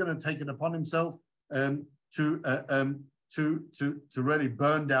he was going to take it upon himself to really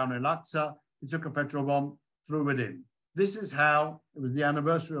burn down Al-Aqsa. He took a petrol bomb, threw it in. This is how, it was the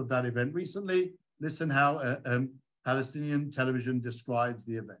anniversary of that event recently. Listen how Palestinian television describes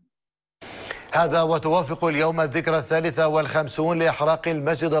the event. هذا وتوافق اليوم الذكرى 53 لإحراق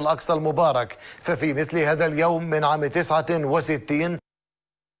المسجد الأقصى المبارك، ففي مثل هذا اليوم من عام 69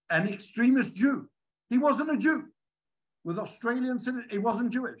 an extremist Jew. He wasn't a Jew. With Australian citizens, he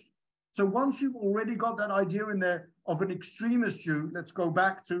wasn't Jewish. So once you've already got that idea in there of an extremist Jew, let's go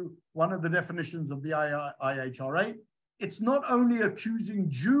back to one of the definitions of the IHRA. It's not only accusing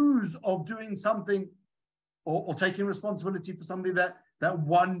Jews of doing something or taking responsibility for something that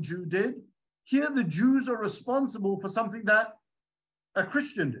one Jew did. Here, the Jews are responsible for something that a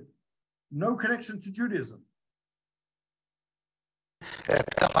Christian did. No connection to Judaism.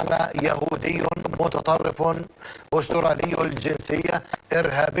 اقتحم يهودي متطرف أسترالي الجنسية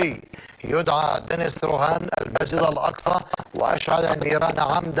إرهابي يدعى دينيس روهان المسجد الأقصى وأشعل النيران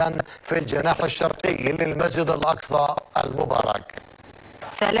عمدا في الجناح الشرقي للمسجد الأقصى المبارك.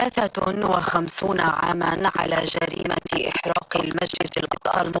 53 عاما على جريمة إحراق المسجد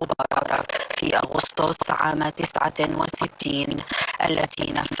الأقصى المبارك في أغسطس عام 69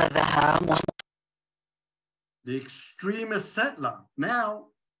 التي نفذها The extremist settler. Now,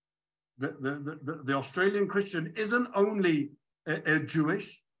 the Australian Christian isn't only a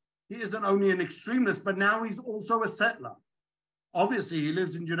Jewish, he isn't only an extremist, but now he's also a settler. Obviously, he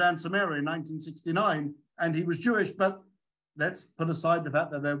lives in Judea and Samaria in 1969, and he was Jewish, but let's put aside the fact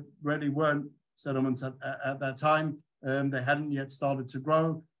that there really weren't settlements at that time. They hadn't yet started to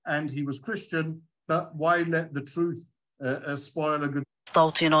grow, and he was Christian, but why let the truth spoil a good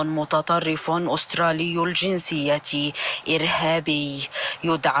مستوطن متطرف أسترالي الجنسية إرهابي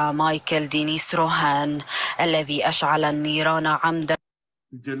يدعى مايكل دينيس روهان الذي أشعل النيران عمدا.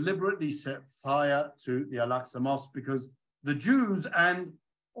 Deliberately set fire to the Al-Aqsa Mosque because the Jews and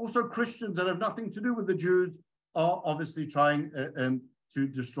also Christians that have nothing to do with the Jews are obviously trying to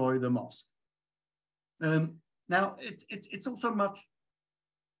destroy the mosque. Now, it's also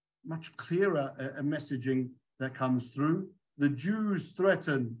much clearer a messaging that comes through. The Jews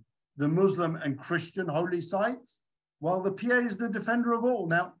threaten the Muslim and Christian holy sites, while the PA is the defender of all.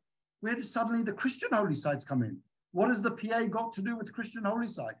 Now, where did suddenly the Christian holy sites come in? What has the PA got to do with Christian holy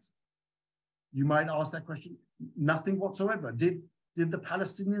sites? You might ask that question. Nothing whatsoever. Did the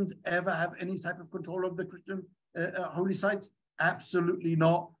Palestinians ever have any type of control of the Christian holy sites? Absolutely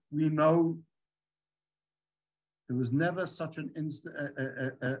not. We know there was never such an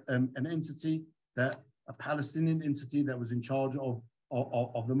entity, that a Palestinian entity that was in charge of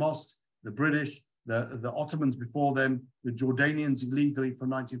the mosques. The British, the Ottomans before them, the Jordanians illegally from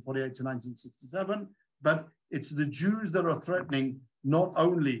 1948 to 1967. But it's the Jews that are threatening not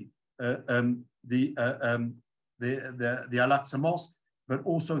only the Al-Aqsa Mosque, but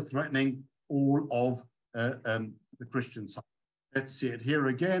also threatening all of the Christian side. Let's see it here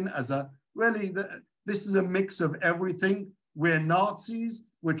again as a this is a mix of everything. We're Nazis.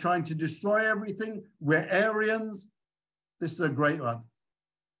 We're trying to destroy everything. We're Aryans. This is a great one.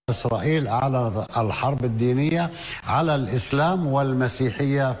 إسرائيل على الحرب الدينية على الإسلام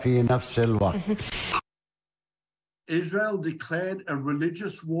والمسيحية في نفس الوقت. Israel declared a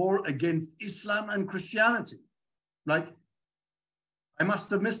religious war against Islam and Christianity. Like, I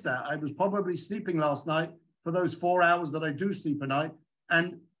must have missed that. I was probably sleeping last night for those 4 hours that I do sleep a night,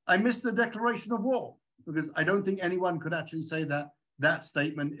 and I missed the declaration of war, because I don't think anyone could actually say that that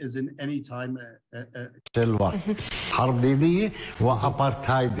statement is in any time حرب دينية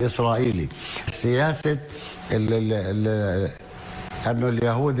وأبارتايد إسرائيلي. سياسة أنه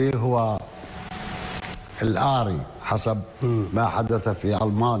اليهودي هو الآري حسب ما حدث في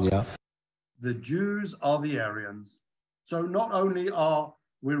ألمانيا. The Jews are the Aryans. So not only are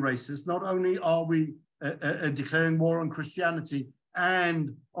we racist, not only are we declaring war on Christianity,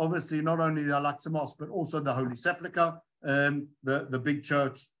 and obviously not only the Al-Aqsa Mosque, but also the Holy Sepulchre, the big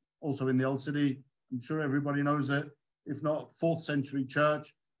church also in the Old City. I'm sure everybody knows it. If not, 4th century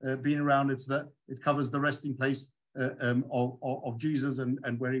church, being around, it covers the resting place of Jesus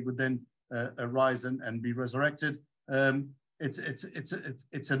and where he would then arise and be resurrected.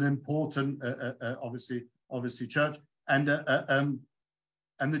 It's an important, obviously church, and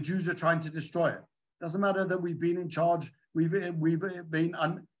the Jews are trying to destroy it. Doesn't matter that we've been in charge. We've been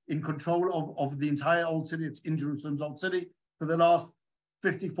in control of the entire Old City. It's in Jerusalem's Old City for the last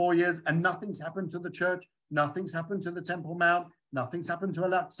 54 years, and nothing's happened to the church. Nothing's happened to the Temple Mount. Nothing's happened to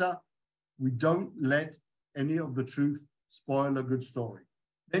Al-Aqsa. We don't let any of the truth spoil a good story.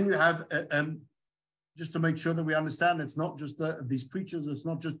 Then you have, just to make sure that we understand, it's not just these preachers, it's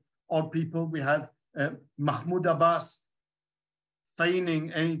not just odd people. We have Mahmoud Abbas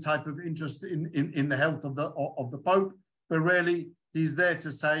feigning any type of interest in the health of the Pope, but really he's there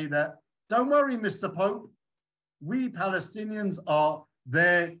to say that, don't worry, Mr. Pope, we Palestinians are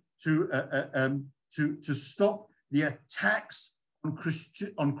there to stop the attacks on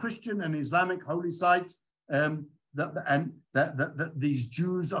Christian and Islamic holy sites that these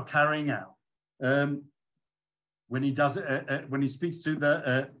Jews are carrying out. When he does it, when he speaks to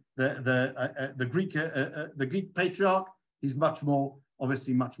the Greek patriarch, he's much more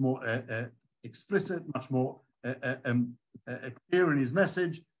explicit, much more clear in his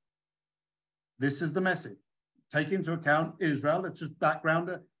message. This is the message. Take into account Israel. It's just background.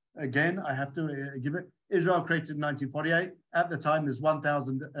 Again, I have to give it. Israel created in 1948. At the time, there's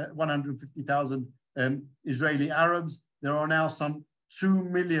 150,000 Israeli Arabs. There are now some 2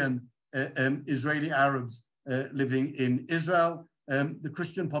 million Israeli Arabs living in Israel. The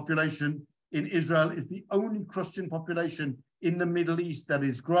Christian population in Israel is the only Christian population in the Middle East that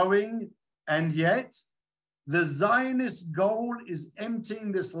is growing, and yet the Zionist goal is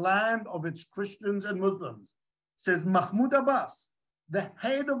emptying this land of its Christians and Muslims, says Mahmoud Abbas, the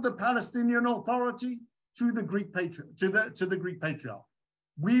head of the Palestinian Authority, to the Greek patriarch.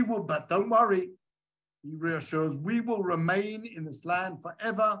 We will, but don't worry, he reassures, we will remain in this land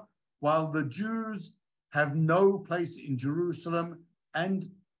forever, while the Jews have no place in Jerusalem,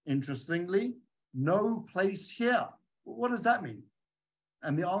 and interestingly, no place here. What does that mean?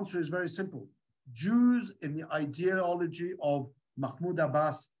 And the answer is very simple. Jews in the ideology of Mahmoud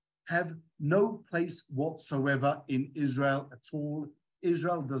Abbas have no place whatsoever in Israel at all.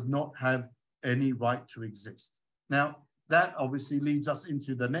 Israel does not have any right to exist. Now, that obviously leads us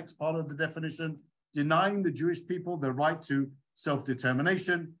into the next part of the definition, denying the Jewish people the right to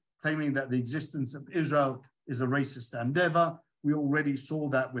self-determination, claiming that the existence of Israel is a racist endeavor. We already saw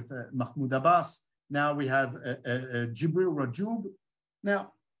that with Mahmoud Abbas. Now we have Jibril Rajoub.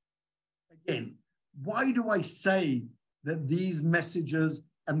 Now, again, why do I say that these messages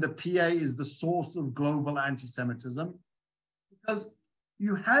and the PA is the source of global anti-Semitism? Because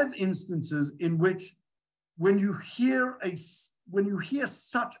you have instances in which when you hear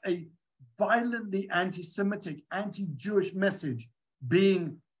such a violently anti-Semitic, anti-Jewish message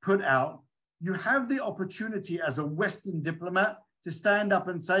being put out, you have the opportunity as a Western diplomat to stand up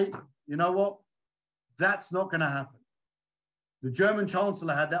and say, you know what, that's not going to happen. The German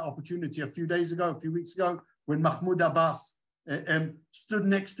Chancellor had that opportunity a few weeks ago, when Mahmoud Abbas stood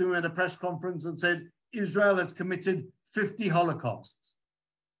next to him at a press conference and said, Israel has committed 50 Holocausts.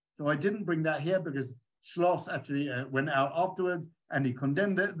 So I didn't bring that here because Schloss actually went out afterwards and he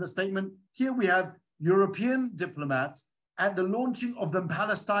condemned the statement. Here we have European diplomats at the launching of the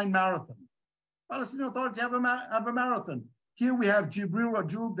Palestine Marathon. Palestinian Authority have a marathon. Here we have Jibril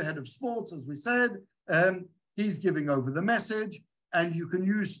Rajoub, the head of sports, as we said. He's giving over the message, and you can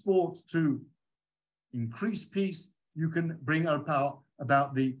use sports to increase peace. You can bring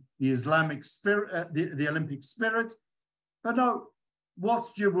about the Islamic spirit, the Olympic spirit. But no,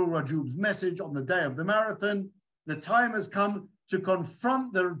 what's Jibril Rajoub's message on the day of the marathon? The time has come to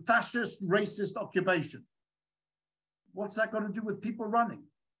confront the fascist, racist occupation. What's that got to do with people running?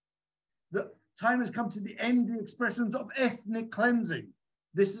 time has come to the end, the expressions of ethnic cleansing.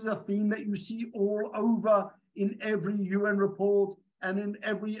 This is a theme that you see all over in every UN report and in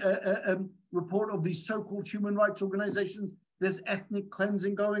every report of these so-called human rights organizations. There's ethnic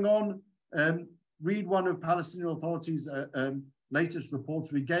cleansing going on. Read one of Palestinian Authority's latest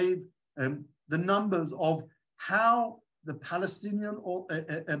reports we gave, the numbers of how the Palestinian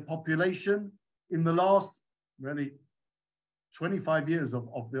population in the last really 25 years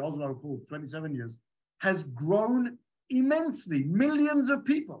of the Oslo Accord, 27 years, has grown immensely, millions of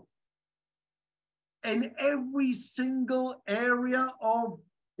people. In every single area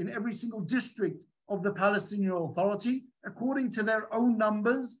in every single district of the Palestinian Authority, according to their own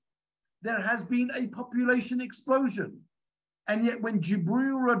numbers, there has been a population explosion. And yet when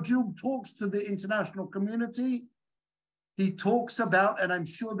Jibril Rajoub talks to the international community, he talks about, and I'm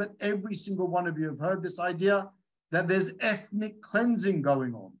sure that every single one of you have heard this idea, that there's ethnic cleansing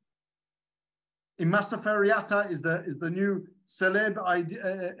going on. In Masafariata is the new celeb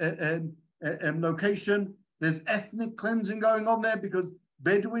location. There's ethnic cleansing going on there because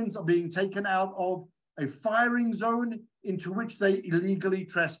Bedouins are being taken out of a firing zone into which they illegally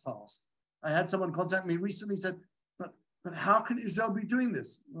trespassed. I had someone contact me recently, said, but how can Israel be doing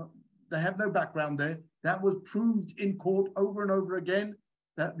this? Well, they have no background there. That was proved in court over and over again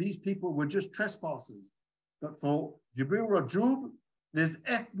that these people were just trespassers. But for Jibril Rajoub, there's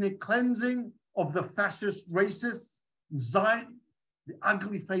ethnic cleansing of the fascist, racist, Zion, the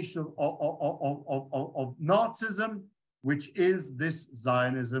ugly face of Nazism, which is this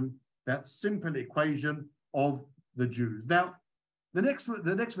Zionism, that simple equation of the Jews. Now, the next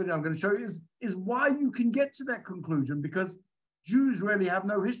video I'm going to show you is why you can get to that conclusion, because Jews really have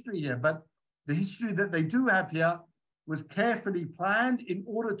no history here, but the history that they do have here was carefully planned in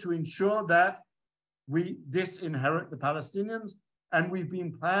order to ensure that we disinherit the Palestinians, and we've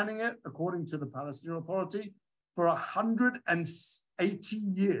been planning it, according to the Palestinian Authority, for 180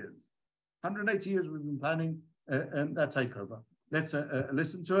 years. 180 years we've been planning that takeover. Let's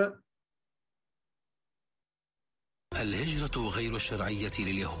listen to it. الهجرة غير الشرعية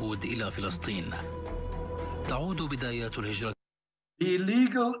لليهود إلى فلسطين. تعود بدايات الهجرة. The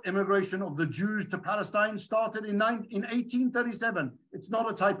illegal immigration of the Jews to Palestine started in 1837. It's not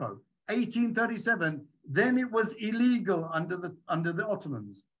a typo. 1837. Then it was illegal under the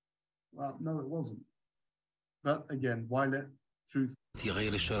Ottomans. Well, no, it wasn't. But again, why let truth?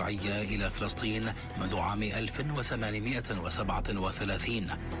 غير الشرعية إلى فلسطين منذ عام 1837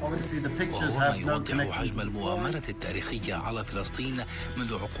 وهو ما يوضح حجم المؤامرة التاريخية على فلسطين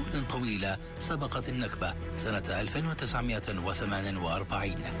منذ عقود طويلة سبقت النكبة سنة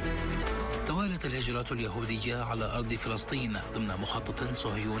 1948. توالت الهجرة اليهودية على أرض فلسطين ضمن مخطط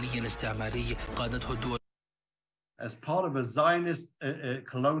صهيوني استعماري قادته الدول. As part of a Zionist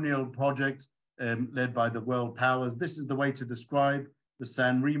colonial project led by the world powers, this is the way to describe the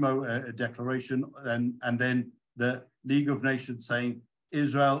San Remo Declaration, and then the League of Nations saying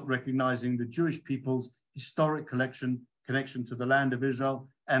Israel recognizing the Jewish people's historic connection to the land of Israel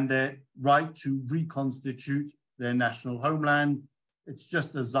and their right to reconstitute their national homeland. It's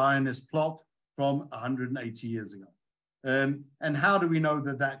just a Zionist plot from 180 years ago. And how do we know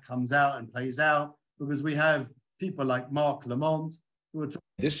that that comes out and plays out? Because we have people like Mark Lamont, who are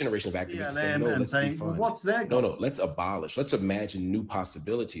this generation of activists is saying, no, let's defund. Well, what's their goal? No, let's abolish. Let's imagine new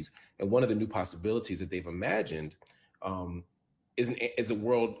possibilities. And one of the new possibilities that they've imagined is a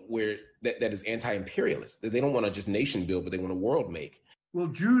world where that is anti-imperialist. That they don't want to just nation build, but they want a world make. Well,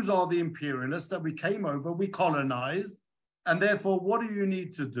 Jews are the imperialists that we came over, we colonized, and therefore, what do you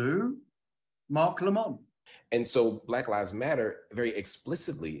need to do? Mark Lamont. And so Black Lives Matter very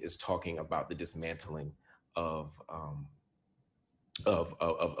explicitly is talking about the dismantling of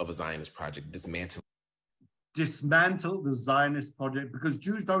a Zionist project, dismantle the Zionist project, because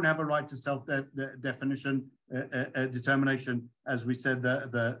Jews don't have a right to self-definition, determination, as we said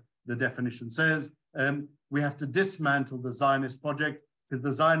the definition says. We have to dismantle the Zionist project because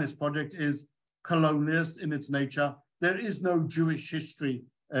the Zionist project is colonialist in its nature. There is no Jewish history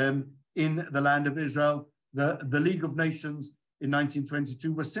in the land of Israel. The League of Nations in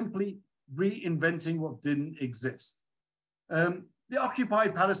 1922 was simply reinventing what didn't exist. The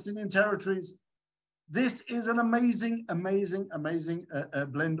occupied Palestinian territories. This is an amazing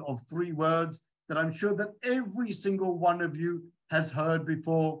blend of three words that I'm sure that every single one of you has heard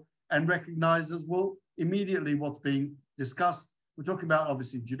before and recognizes, well, immediately what's being discussed. We're talking about,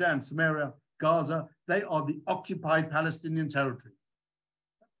 obviously, Judea and Samaria, Gaza. They are the occupied Palestinian territory.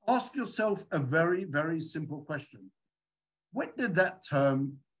 Ask yourself a very, very simple question. When did that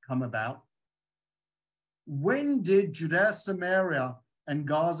term come about? When did Judea, Samaria, and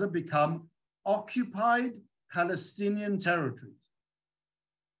Gaza become occupied Palestinian territories.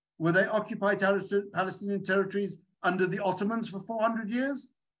 Were they occupied Palestinian territories under the Ottomans for 400 years?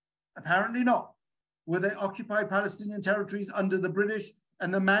 Apparently not. Were they occupied Palestinian territories under the British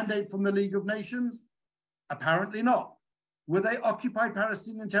and the mandate from the League of Nations? Apparently not. Were they occupied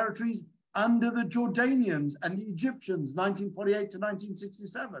Palestinian territories under the Jordanians and the Egyptians, 1948 to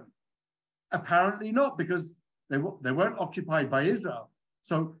 1967? Apparently not, because they weren't occupied by Israel.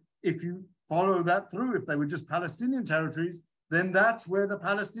 So if you follow that through, if they were just Palestinian territories, then that's where the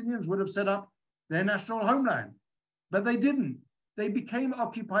Palestinians would have set up their national homeland. But they didn't. They became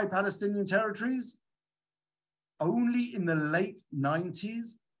occupied Palestinian territories only in the late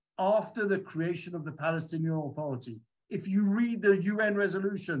 90s after the creation of the Palestinian Authority. If you read the UN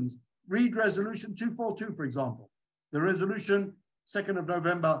resolutions, read Resolution 242, for example, the resolution 2nd of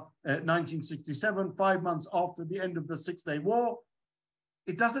November 1967, 5 months after the end of the Six-Day War,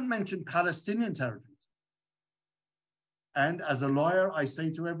 it doesn't mention Palestinian territories. And as a lawyer, I say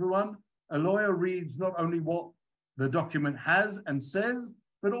to everyone, a lawyer reads not only what the document has and says,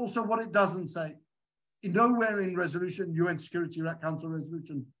 but also what it doesn't say. Nowhere in UN Security Council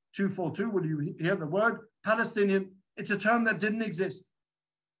Resolution 242 will you hear the word Palestinian. It's a term that didn't exist.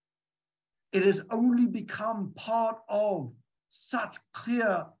 It has only become part of such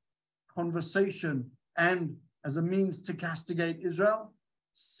clear conversation and as a means to castigate Israel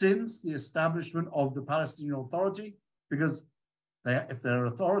since the establishment of the Palestinian Authority, because if they're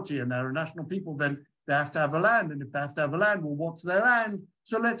authority and they're a national people, then they have to have a land. And if they have to have a land, well, what's their land?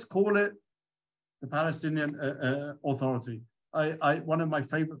 So let's call it the Palestinian Authority. One of my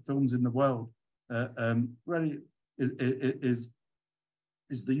favorite films in the world really is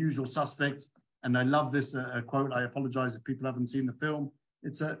The Usual Suspects. And I love this quote. I apologize if people haven't seen the film.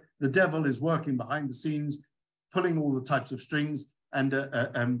 It's the devil is working behind the scenes, pulling all the types of strings. And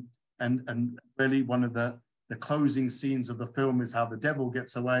really one of the closing scenes of the film is how the devil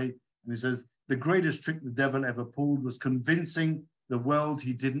gets away. And he says, the greatest trick the devil ever pulled was convincing the world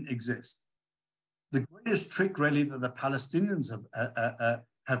he didn't exist. The greatest trick really that the Palestinians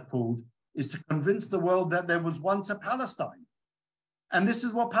have pulled is to convince the world that there was once a Palestine. And this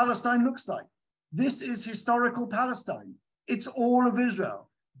is what Palestine looks like. This is historical Palestine. It's all of Israel.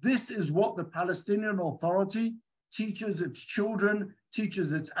 This is what the Palestinian Authority teaches its children,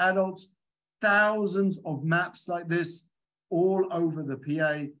 teaches its adults. Thousands of maps like this all over the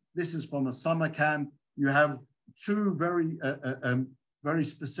PA. This is from a summer camp. You have two very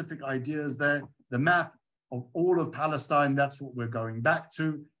specific ideas there. The map of all of Palestine, that's what we're going back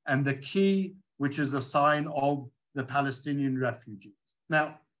to. And the key, which is a sign of the Palestinian refugees.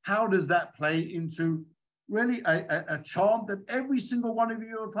 Now, how does that play into really a chant that every single one of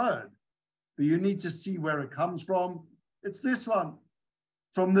you have heard? But you need to see where it comes from. It's this one.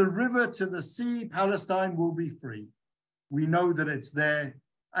 From the river to the sea, Palestine will be free. We know that it's there.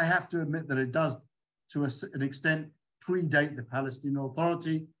 I have to admit that it does, to an extent, predate the Palestinian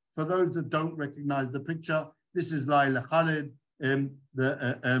Authority. For those that don't recognize the picture, this is Layla Khalid, the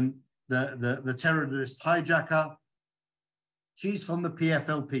terrorist hijacker. She's from the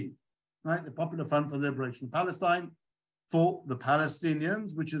PFLP, right? The Popular Front for the Liberation of Palestine, for the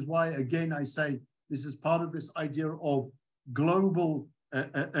Palestinians, which is why, again, I say this is part of this idea of global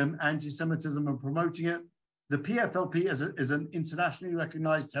anti-Semitism and promoting it. The PFLP is an internationally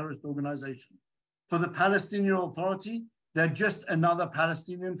recognized terrorist organization. For the Palestinian Authority, they're just another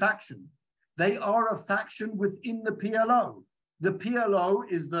Palestinian faction. They are a faction within the PLO. The PLO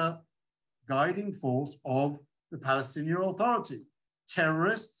is the guiding force of the Palestinian Authority.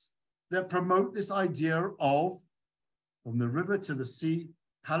 Terrorists that promote this idea of, from the river to the sea,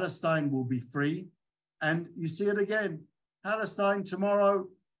 Palestine will be free. And you see it again. Palestine tomorrow,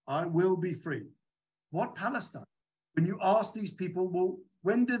 I will be free. What Palestine? When you ask these people, well,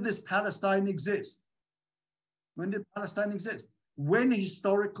 when did this Palestine exist? When did Palestine exist? When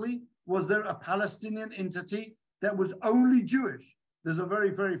historically was there a Palestinian entity that was only Jewish? There's a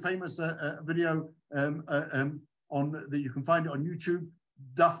very, very famous video that you can find it on YouTube.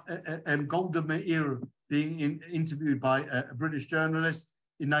 Golda Meir being interviewed by a British journalist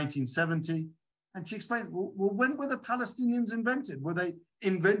in 1970. And she explained, well, when were the Palestinians invented? Were they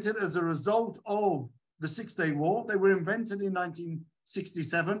invented as a result of the Six-Day War? They were invented in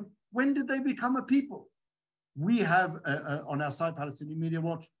 1967. When did they become a people? We have on our site, Palestinian Media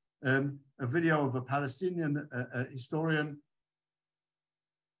Watch, a video of a Palestinian historian,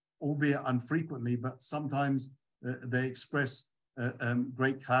 albeit unfrequently, but sometimes they express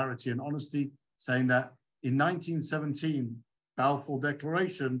great clarity and honesty, saying that in 1917, Balfour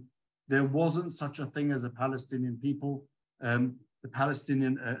Declaration, there wasn't such a thing as a Palestinian people. the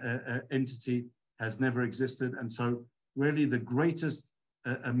Palestinian entity has never existed. And so really the greatest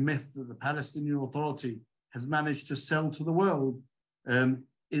myth that the Palestinian Authority has managed to sell to the world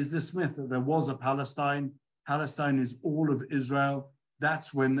is this myth that there was a Palestine. Palestine is all of Israel.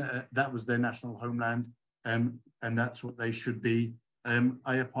 That's when that was their national homeland, and that's what they should be.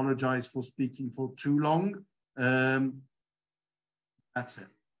 I apologize for speaking for too long. That's it.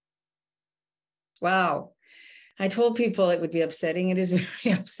 Wow. I told people it would be upsetting. It is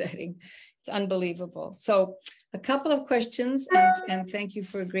very upsetting. It's unbelievable. So a couple of questions, and thank you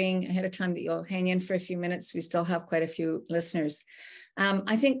for agreeing ahead of time that you'll hang in for a few minutes. We still have quite a few listeners.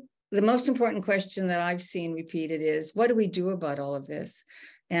 I think the most important question that I've seen repeated is, what do we do about all of this?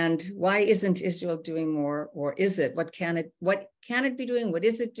 And why isn't Israel doing more, or is it? What can it be doing? What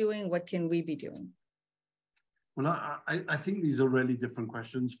is it doing? What can we be doing? Well, I think these are really different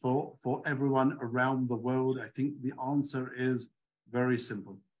questions for everyone around the world. I think the answer is very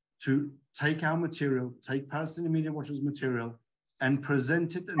simple. To take our material, take Palestinian Media Watch's material, and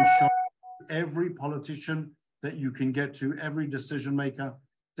present it and show every politician that you can get to, every decision maker,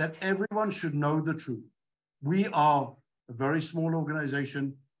 that everyone should know the truth. We are a very small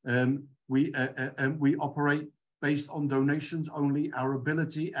organization. We operate based on donations only. Our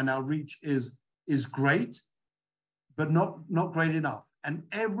ability and our reach is great, but not great enough. And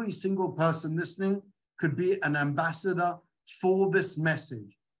every single person listening could be an ambassador for this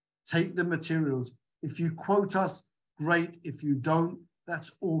message. Take the materials. If you quote us, great. If you don't,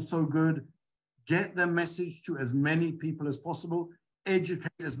 that's also good. Get the message to as many people as possible.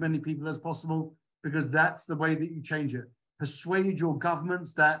 Educate as many people as possible, because that's the way that you change it. Persuade your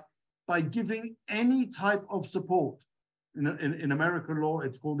governments that by giving any type of support, in American law,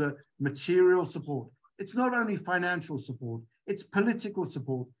 it's called a material support. It's not only financial support, it's political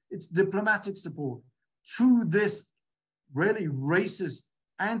support, it's diplomatic support to this really racist,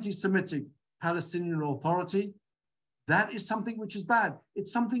 anti-Semitic Palestinian Authority. That is something which is bad.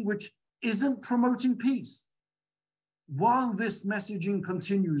 It's something which isn't promoting peace. While this messaging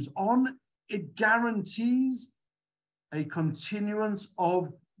continues on, it guarantees a continuance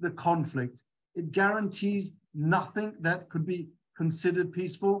of the conflict. It guarantees nothing that could be considered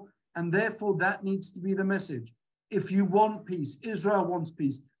peaceful, and therefore that needs to be the message. If you want peace, Israel wants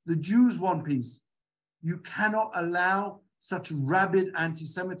peace, the Jews want peace, you cannot allow such rabid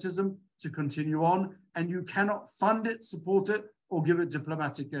anti-Semitism to continue on, and you cannot fund it, support it, or give it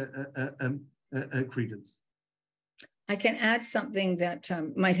diplomatic credence. I can add something that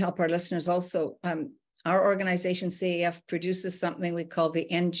might help our listeners also. Our organization, CAEF, produces something we call the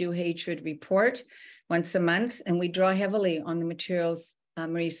End Jew Hatred Report once a month, and we draw heavily on the materials,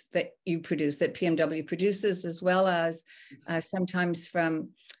 Maurice, that you produce, that PMW produces, as well as sometimes from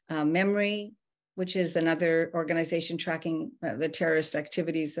Memory, which is another organization tracking the terrorist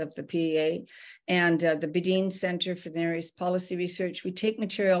activities of the PEA, and the Bedin Center for the Near East Policy Research. We take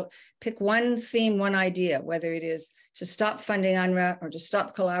material, pick one theme, one idea, whether it is to stop funding UNRWA or to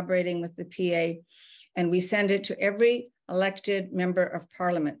stop collaborating with the PA, and we send it to every elected member of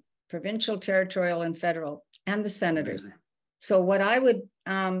parliament, provincial, territorial, and federal, and the senators. Amazing. So what I would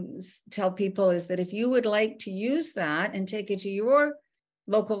tell people is that if you would like to use that and take it to your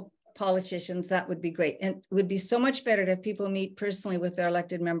local politicians, that would be great. And it would be so much better to have people meet personally with their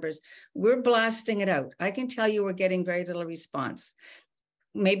elected members. We're blasting it out. I can tell you we're getting very little response.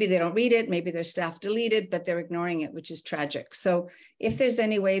 Maybe they don't read it, maybe their staff delete it, but they're ignoring it, which is tragic. So if there's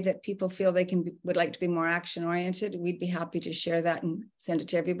any way that people feel they would like to be more action oriented, we'd be happy to share that and send it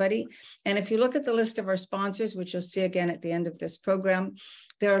to everybody. And if you look at the list of our sponsors, which you'll see again at the end of this program,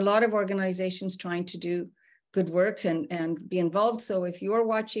 there are a lot of organizations trying to do good work and be involved. So if you're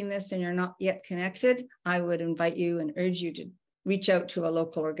watching this and you're not yet connected, I would invite you and urge you to reach out to a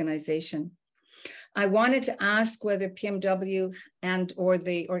local organization. I wanted to ask whether PMW or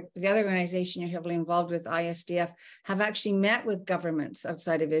the other organization you're heavily involved with, ISDF, have actually met with governments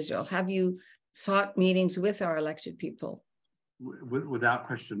outside of Israel. Have you sought meetings with our elected people? Without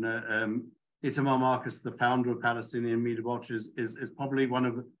question. Itamar Marcus, the founder of Palestinian Media Watch, is probably one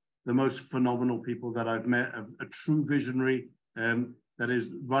of the most phenomenal people that I've met, a true visionary that is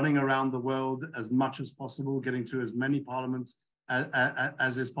running around the world as much as possible, getting to as many parliaments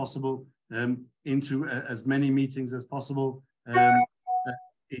as is possible, into as many meetings as possible,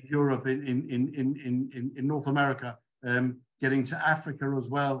 in Europe, in North America, getting to Africa as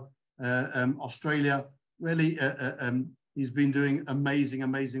well, Australia. Really, he's been doing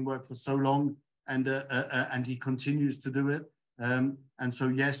amazing work for so long, and he continues to do it. And so,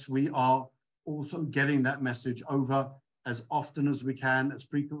 yes, we are also getting that message over as often as we can, as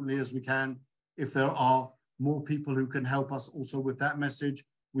frequently as we can. If there are more people who can help us also with that message.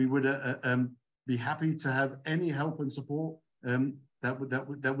 We would be happy to have any help and support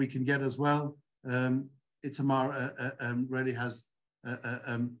that we can get as well. Itamar really has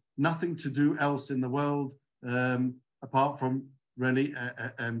nothing to do else in the world apart from really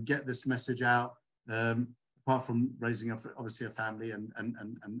get this message out, apart from raising obviously a family and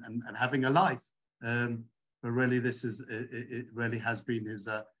having a life. But really, this is it really has been his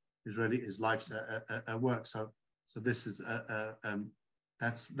life's work. So this is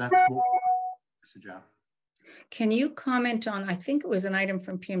that's what message out. Can you comment on, I think it was an item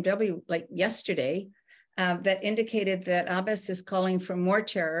from PMW like yesterday that indicated that Abbas is calling for more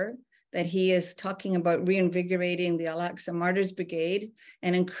terror, that he is talking about reinvigorating the Al-Aqsa Martyrs Brigade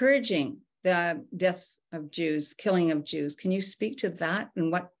and encouraging the death of Jews, killing of Jews. Can you speak to that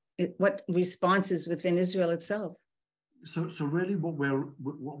and what responses within Israel itself? So really what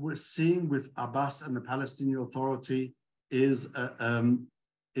we're seeing with Abbas and the Palestinian Authority is a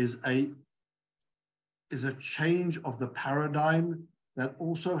change of the paradigm that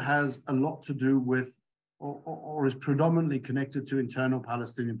also has a lot to do with or is predominantly connected to internal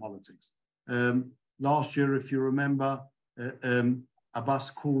Palestinian politics. Last year, if you remember,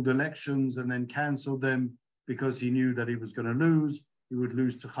 Abbas called elections and then cancelled them because he knew that he was going to lose. He would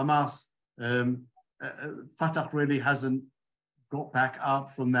lose to Hamas. Fatah really hasn't got back up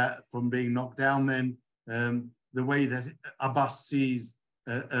from being knocked down then. The way that Abbas sees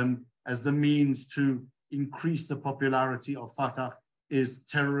as the means to increase the popularity of Fatah is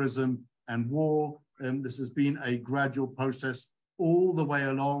terrorism and war. This has been a gradual process all the way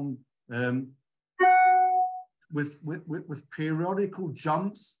along, with periodical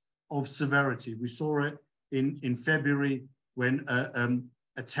jumps of severity. We saw it in February when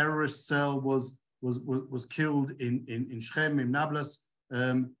a terrorist cell was killed in Shechem, in Nablus,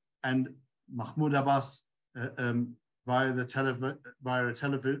 and Mahmoud Abbas via a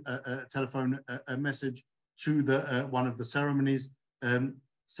telephone message to one of the ceremonies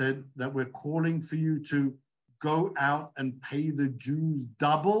said that we're calling for you to go out and pay the Jews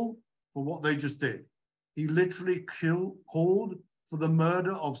double for what they just did. He literally called for the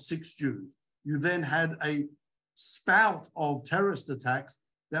murder of 6 Jews. You then had a spout of terrorist attacks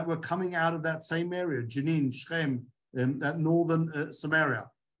that were coming out of that same area, Jenin, Shechem, that northern Samaria.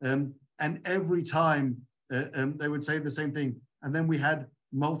 And every time they would say the same thing. And then we had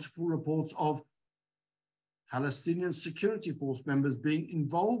multiple reports of Palestinian security force members being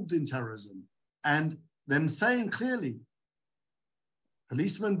involved in terrorism and them saying clearly,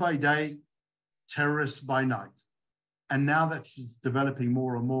 policemen by day, terrorists by night. And now that's developing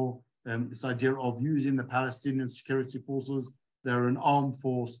more and more, this idea of using the Palestinian security forces. They're an armed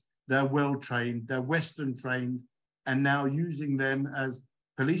force, they're well-trained, they're Western trained, and now using them as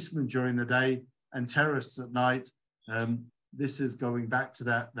policemen during the day and terrorists at night. This is going back to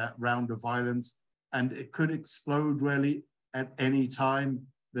that round of violence, and it could explode really at any time.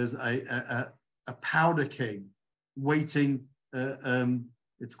 There's a powder king waiting.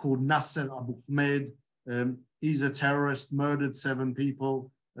 It's called Nasser Abu Ahmed. He's a terrorist, murdered 7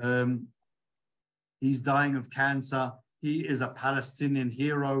 people. He's dying of cancer. He is a Palestinian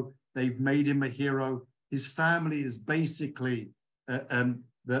hero. They've made him a hero. His family is basically the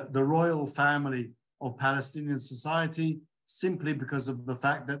royal family of Palestinian society, simply because of the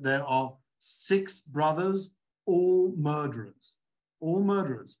fact that there are 6 brothers, all murderers,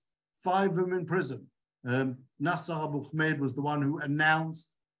 5 of them in prison. Nasser Abu Ahmed was the one who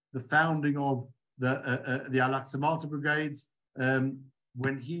announced the founding of the Al-Aqsa Martyr Brigades.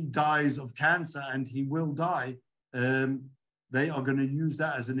 When he dies of cancer, and he will die, they are going to use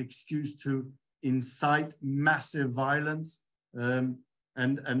that as an excuse to incite massive violence. And I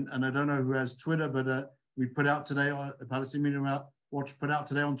don't know who has Twitter, but we put out today, Palestinian Media Watch put out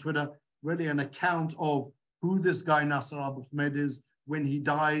today on Twitter, really an account of who this guy Nasser Abu Ahmed is. When he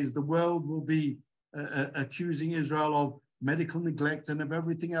dies, the world will be accusing Israel of medical neglect and of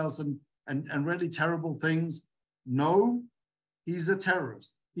everything else and really terrible things. No, he's a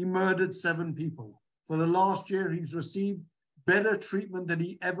terrorist. He murdered 7 people. For the last year, he's received better treatment than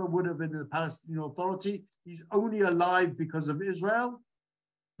he ever would have in the Palestinian Authority. He's only alive because of Israel,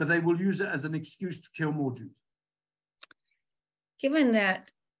 but they will use it as an excuse to kill more Jews. Given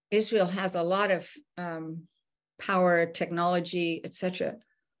that Israel has a lot of power, technology, etc.,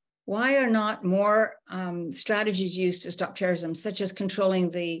 why are not more strategies used to stop terrorism, such as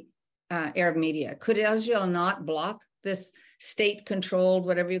controlling the Arab media? Could Israel not block this state-controlled,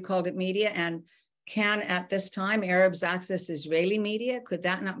 whatever you called it, media? And can, at this time, Arabs access Israeli media? Could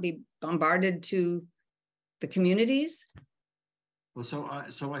that not be bombarded to the communities? Well,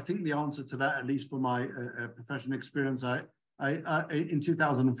 so I think the answer to that, at least for my professional experience, in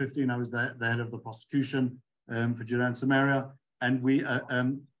 2015 I was the head of the prosecution for Judea and Samaria, and we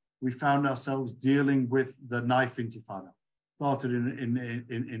found ourselves dealing with the knife intifada. Started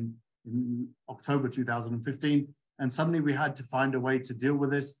in October 2015, and suddenly we had to find a way to deal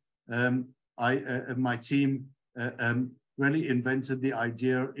with this. My team really invented the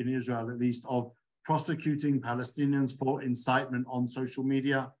idea in Israel, at least, of prosecuting Palestinians for incitement on social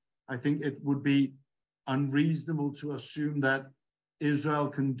media. I think it would be unreasonable to assume that Israel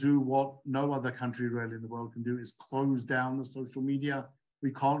can do what no other country really in the world can do, is close down the social media.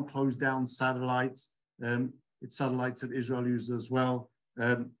 We can't close down satellites. It's satellites that Israel uses as well.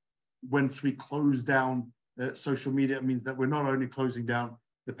 Once we close down social media, it means that we're not only closing down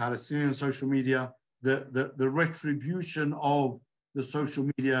the Palestinian social media, the retribution of the social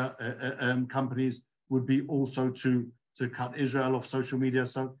media companies would be also to cut Israel off social media.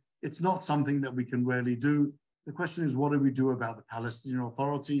 So it's not something that we can really do. The question is, what do we do about the Palestinian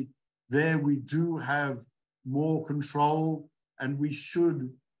Authority? There we do have more control, and we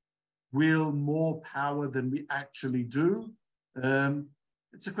should wield more power than we actually do.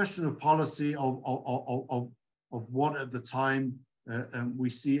 It's a question of policy, of what at the time we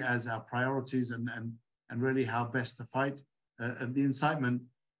see as our priorities, and really how best to fight. And the incitement,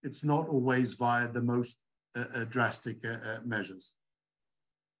 it's not always via the most drastic measures.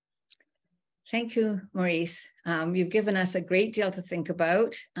 Thank you, Maurice. You've given us a great deal to think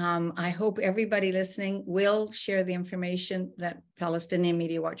about. I hope everybody listening will share the information that Palestinian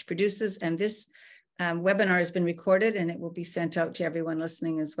Media Watch produces, and this webinar has been recorded and it will be sent out to everyone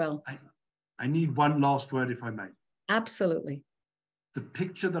listening as well. I need one last word, if I may. Absolutely. The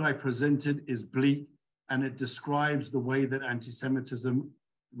picture that I presented is bleak, and it describes the way that anti-Semitism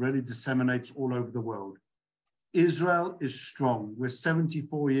really disseminates all over the world. Israel is strong. We're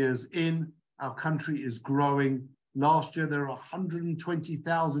 74 years in. Our country is growing. Last year, there were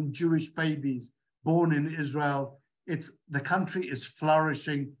 120,000 Jewish babies born in Israel. The country is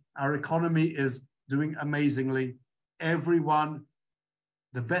flourishing. Our economy is doing amazingly. Everyone,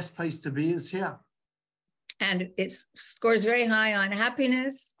 the best place to be is here. And it scores very high on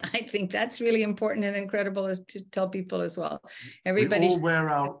happiness. I think that's really important and incredible to tell people as well. Everybody we all wear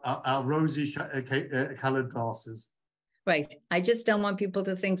our rosy colored glasses. Right. I just don't want people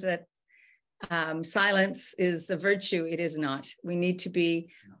to think that silence is a virtue. It is not. We need to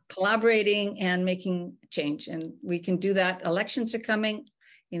be collaborating and making change. And we can do that. Elections are coming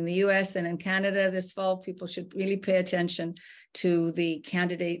in the US and in Canada this fall. People should really pay attention to the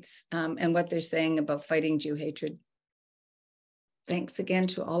candidates and what they're saying about fighting Jew hatred. Thanks again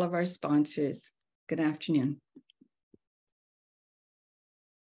to all of our sponsors. Good afternoon.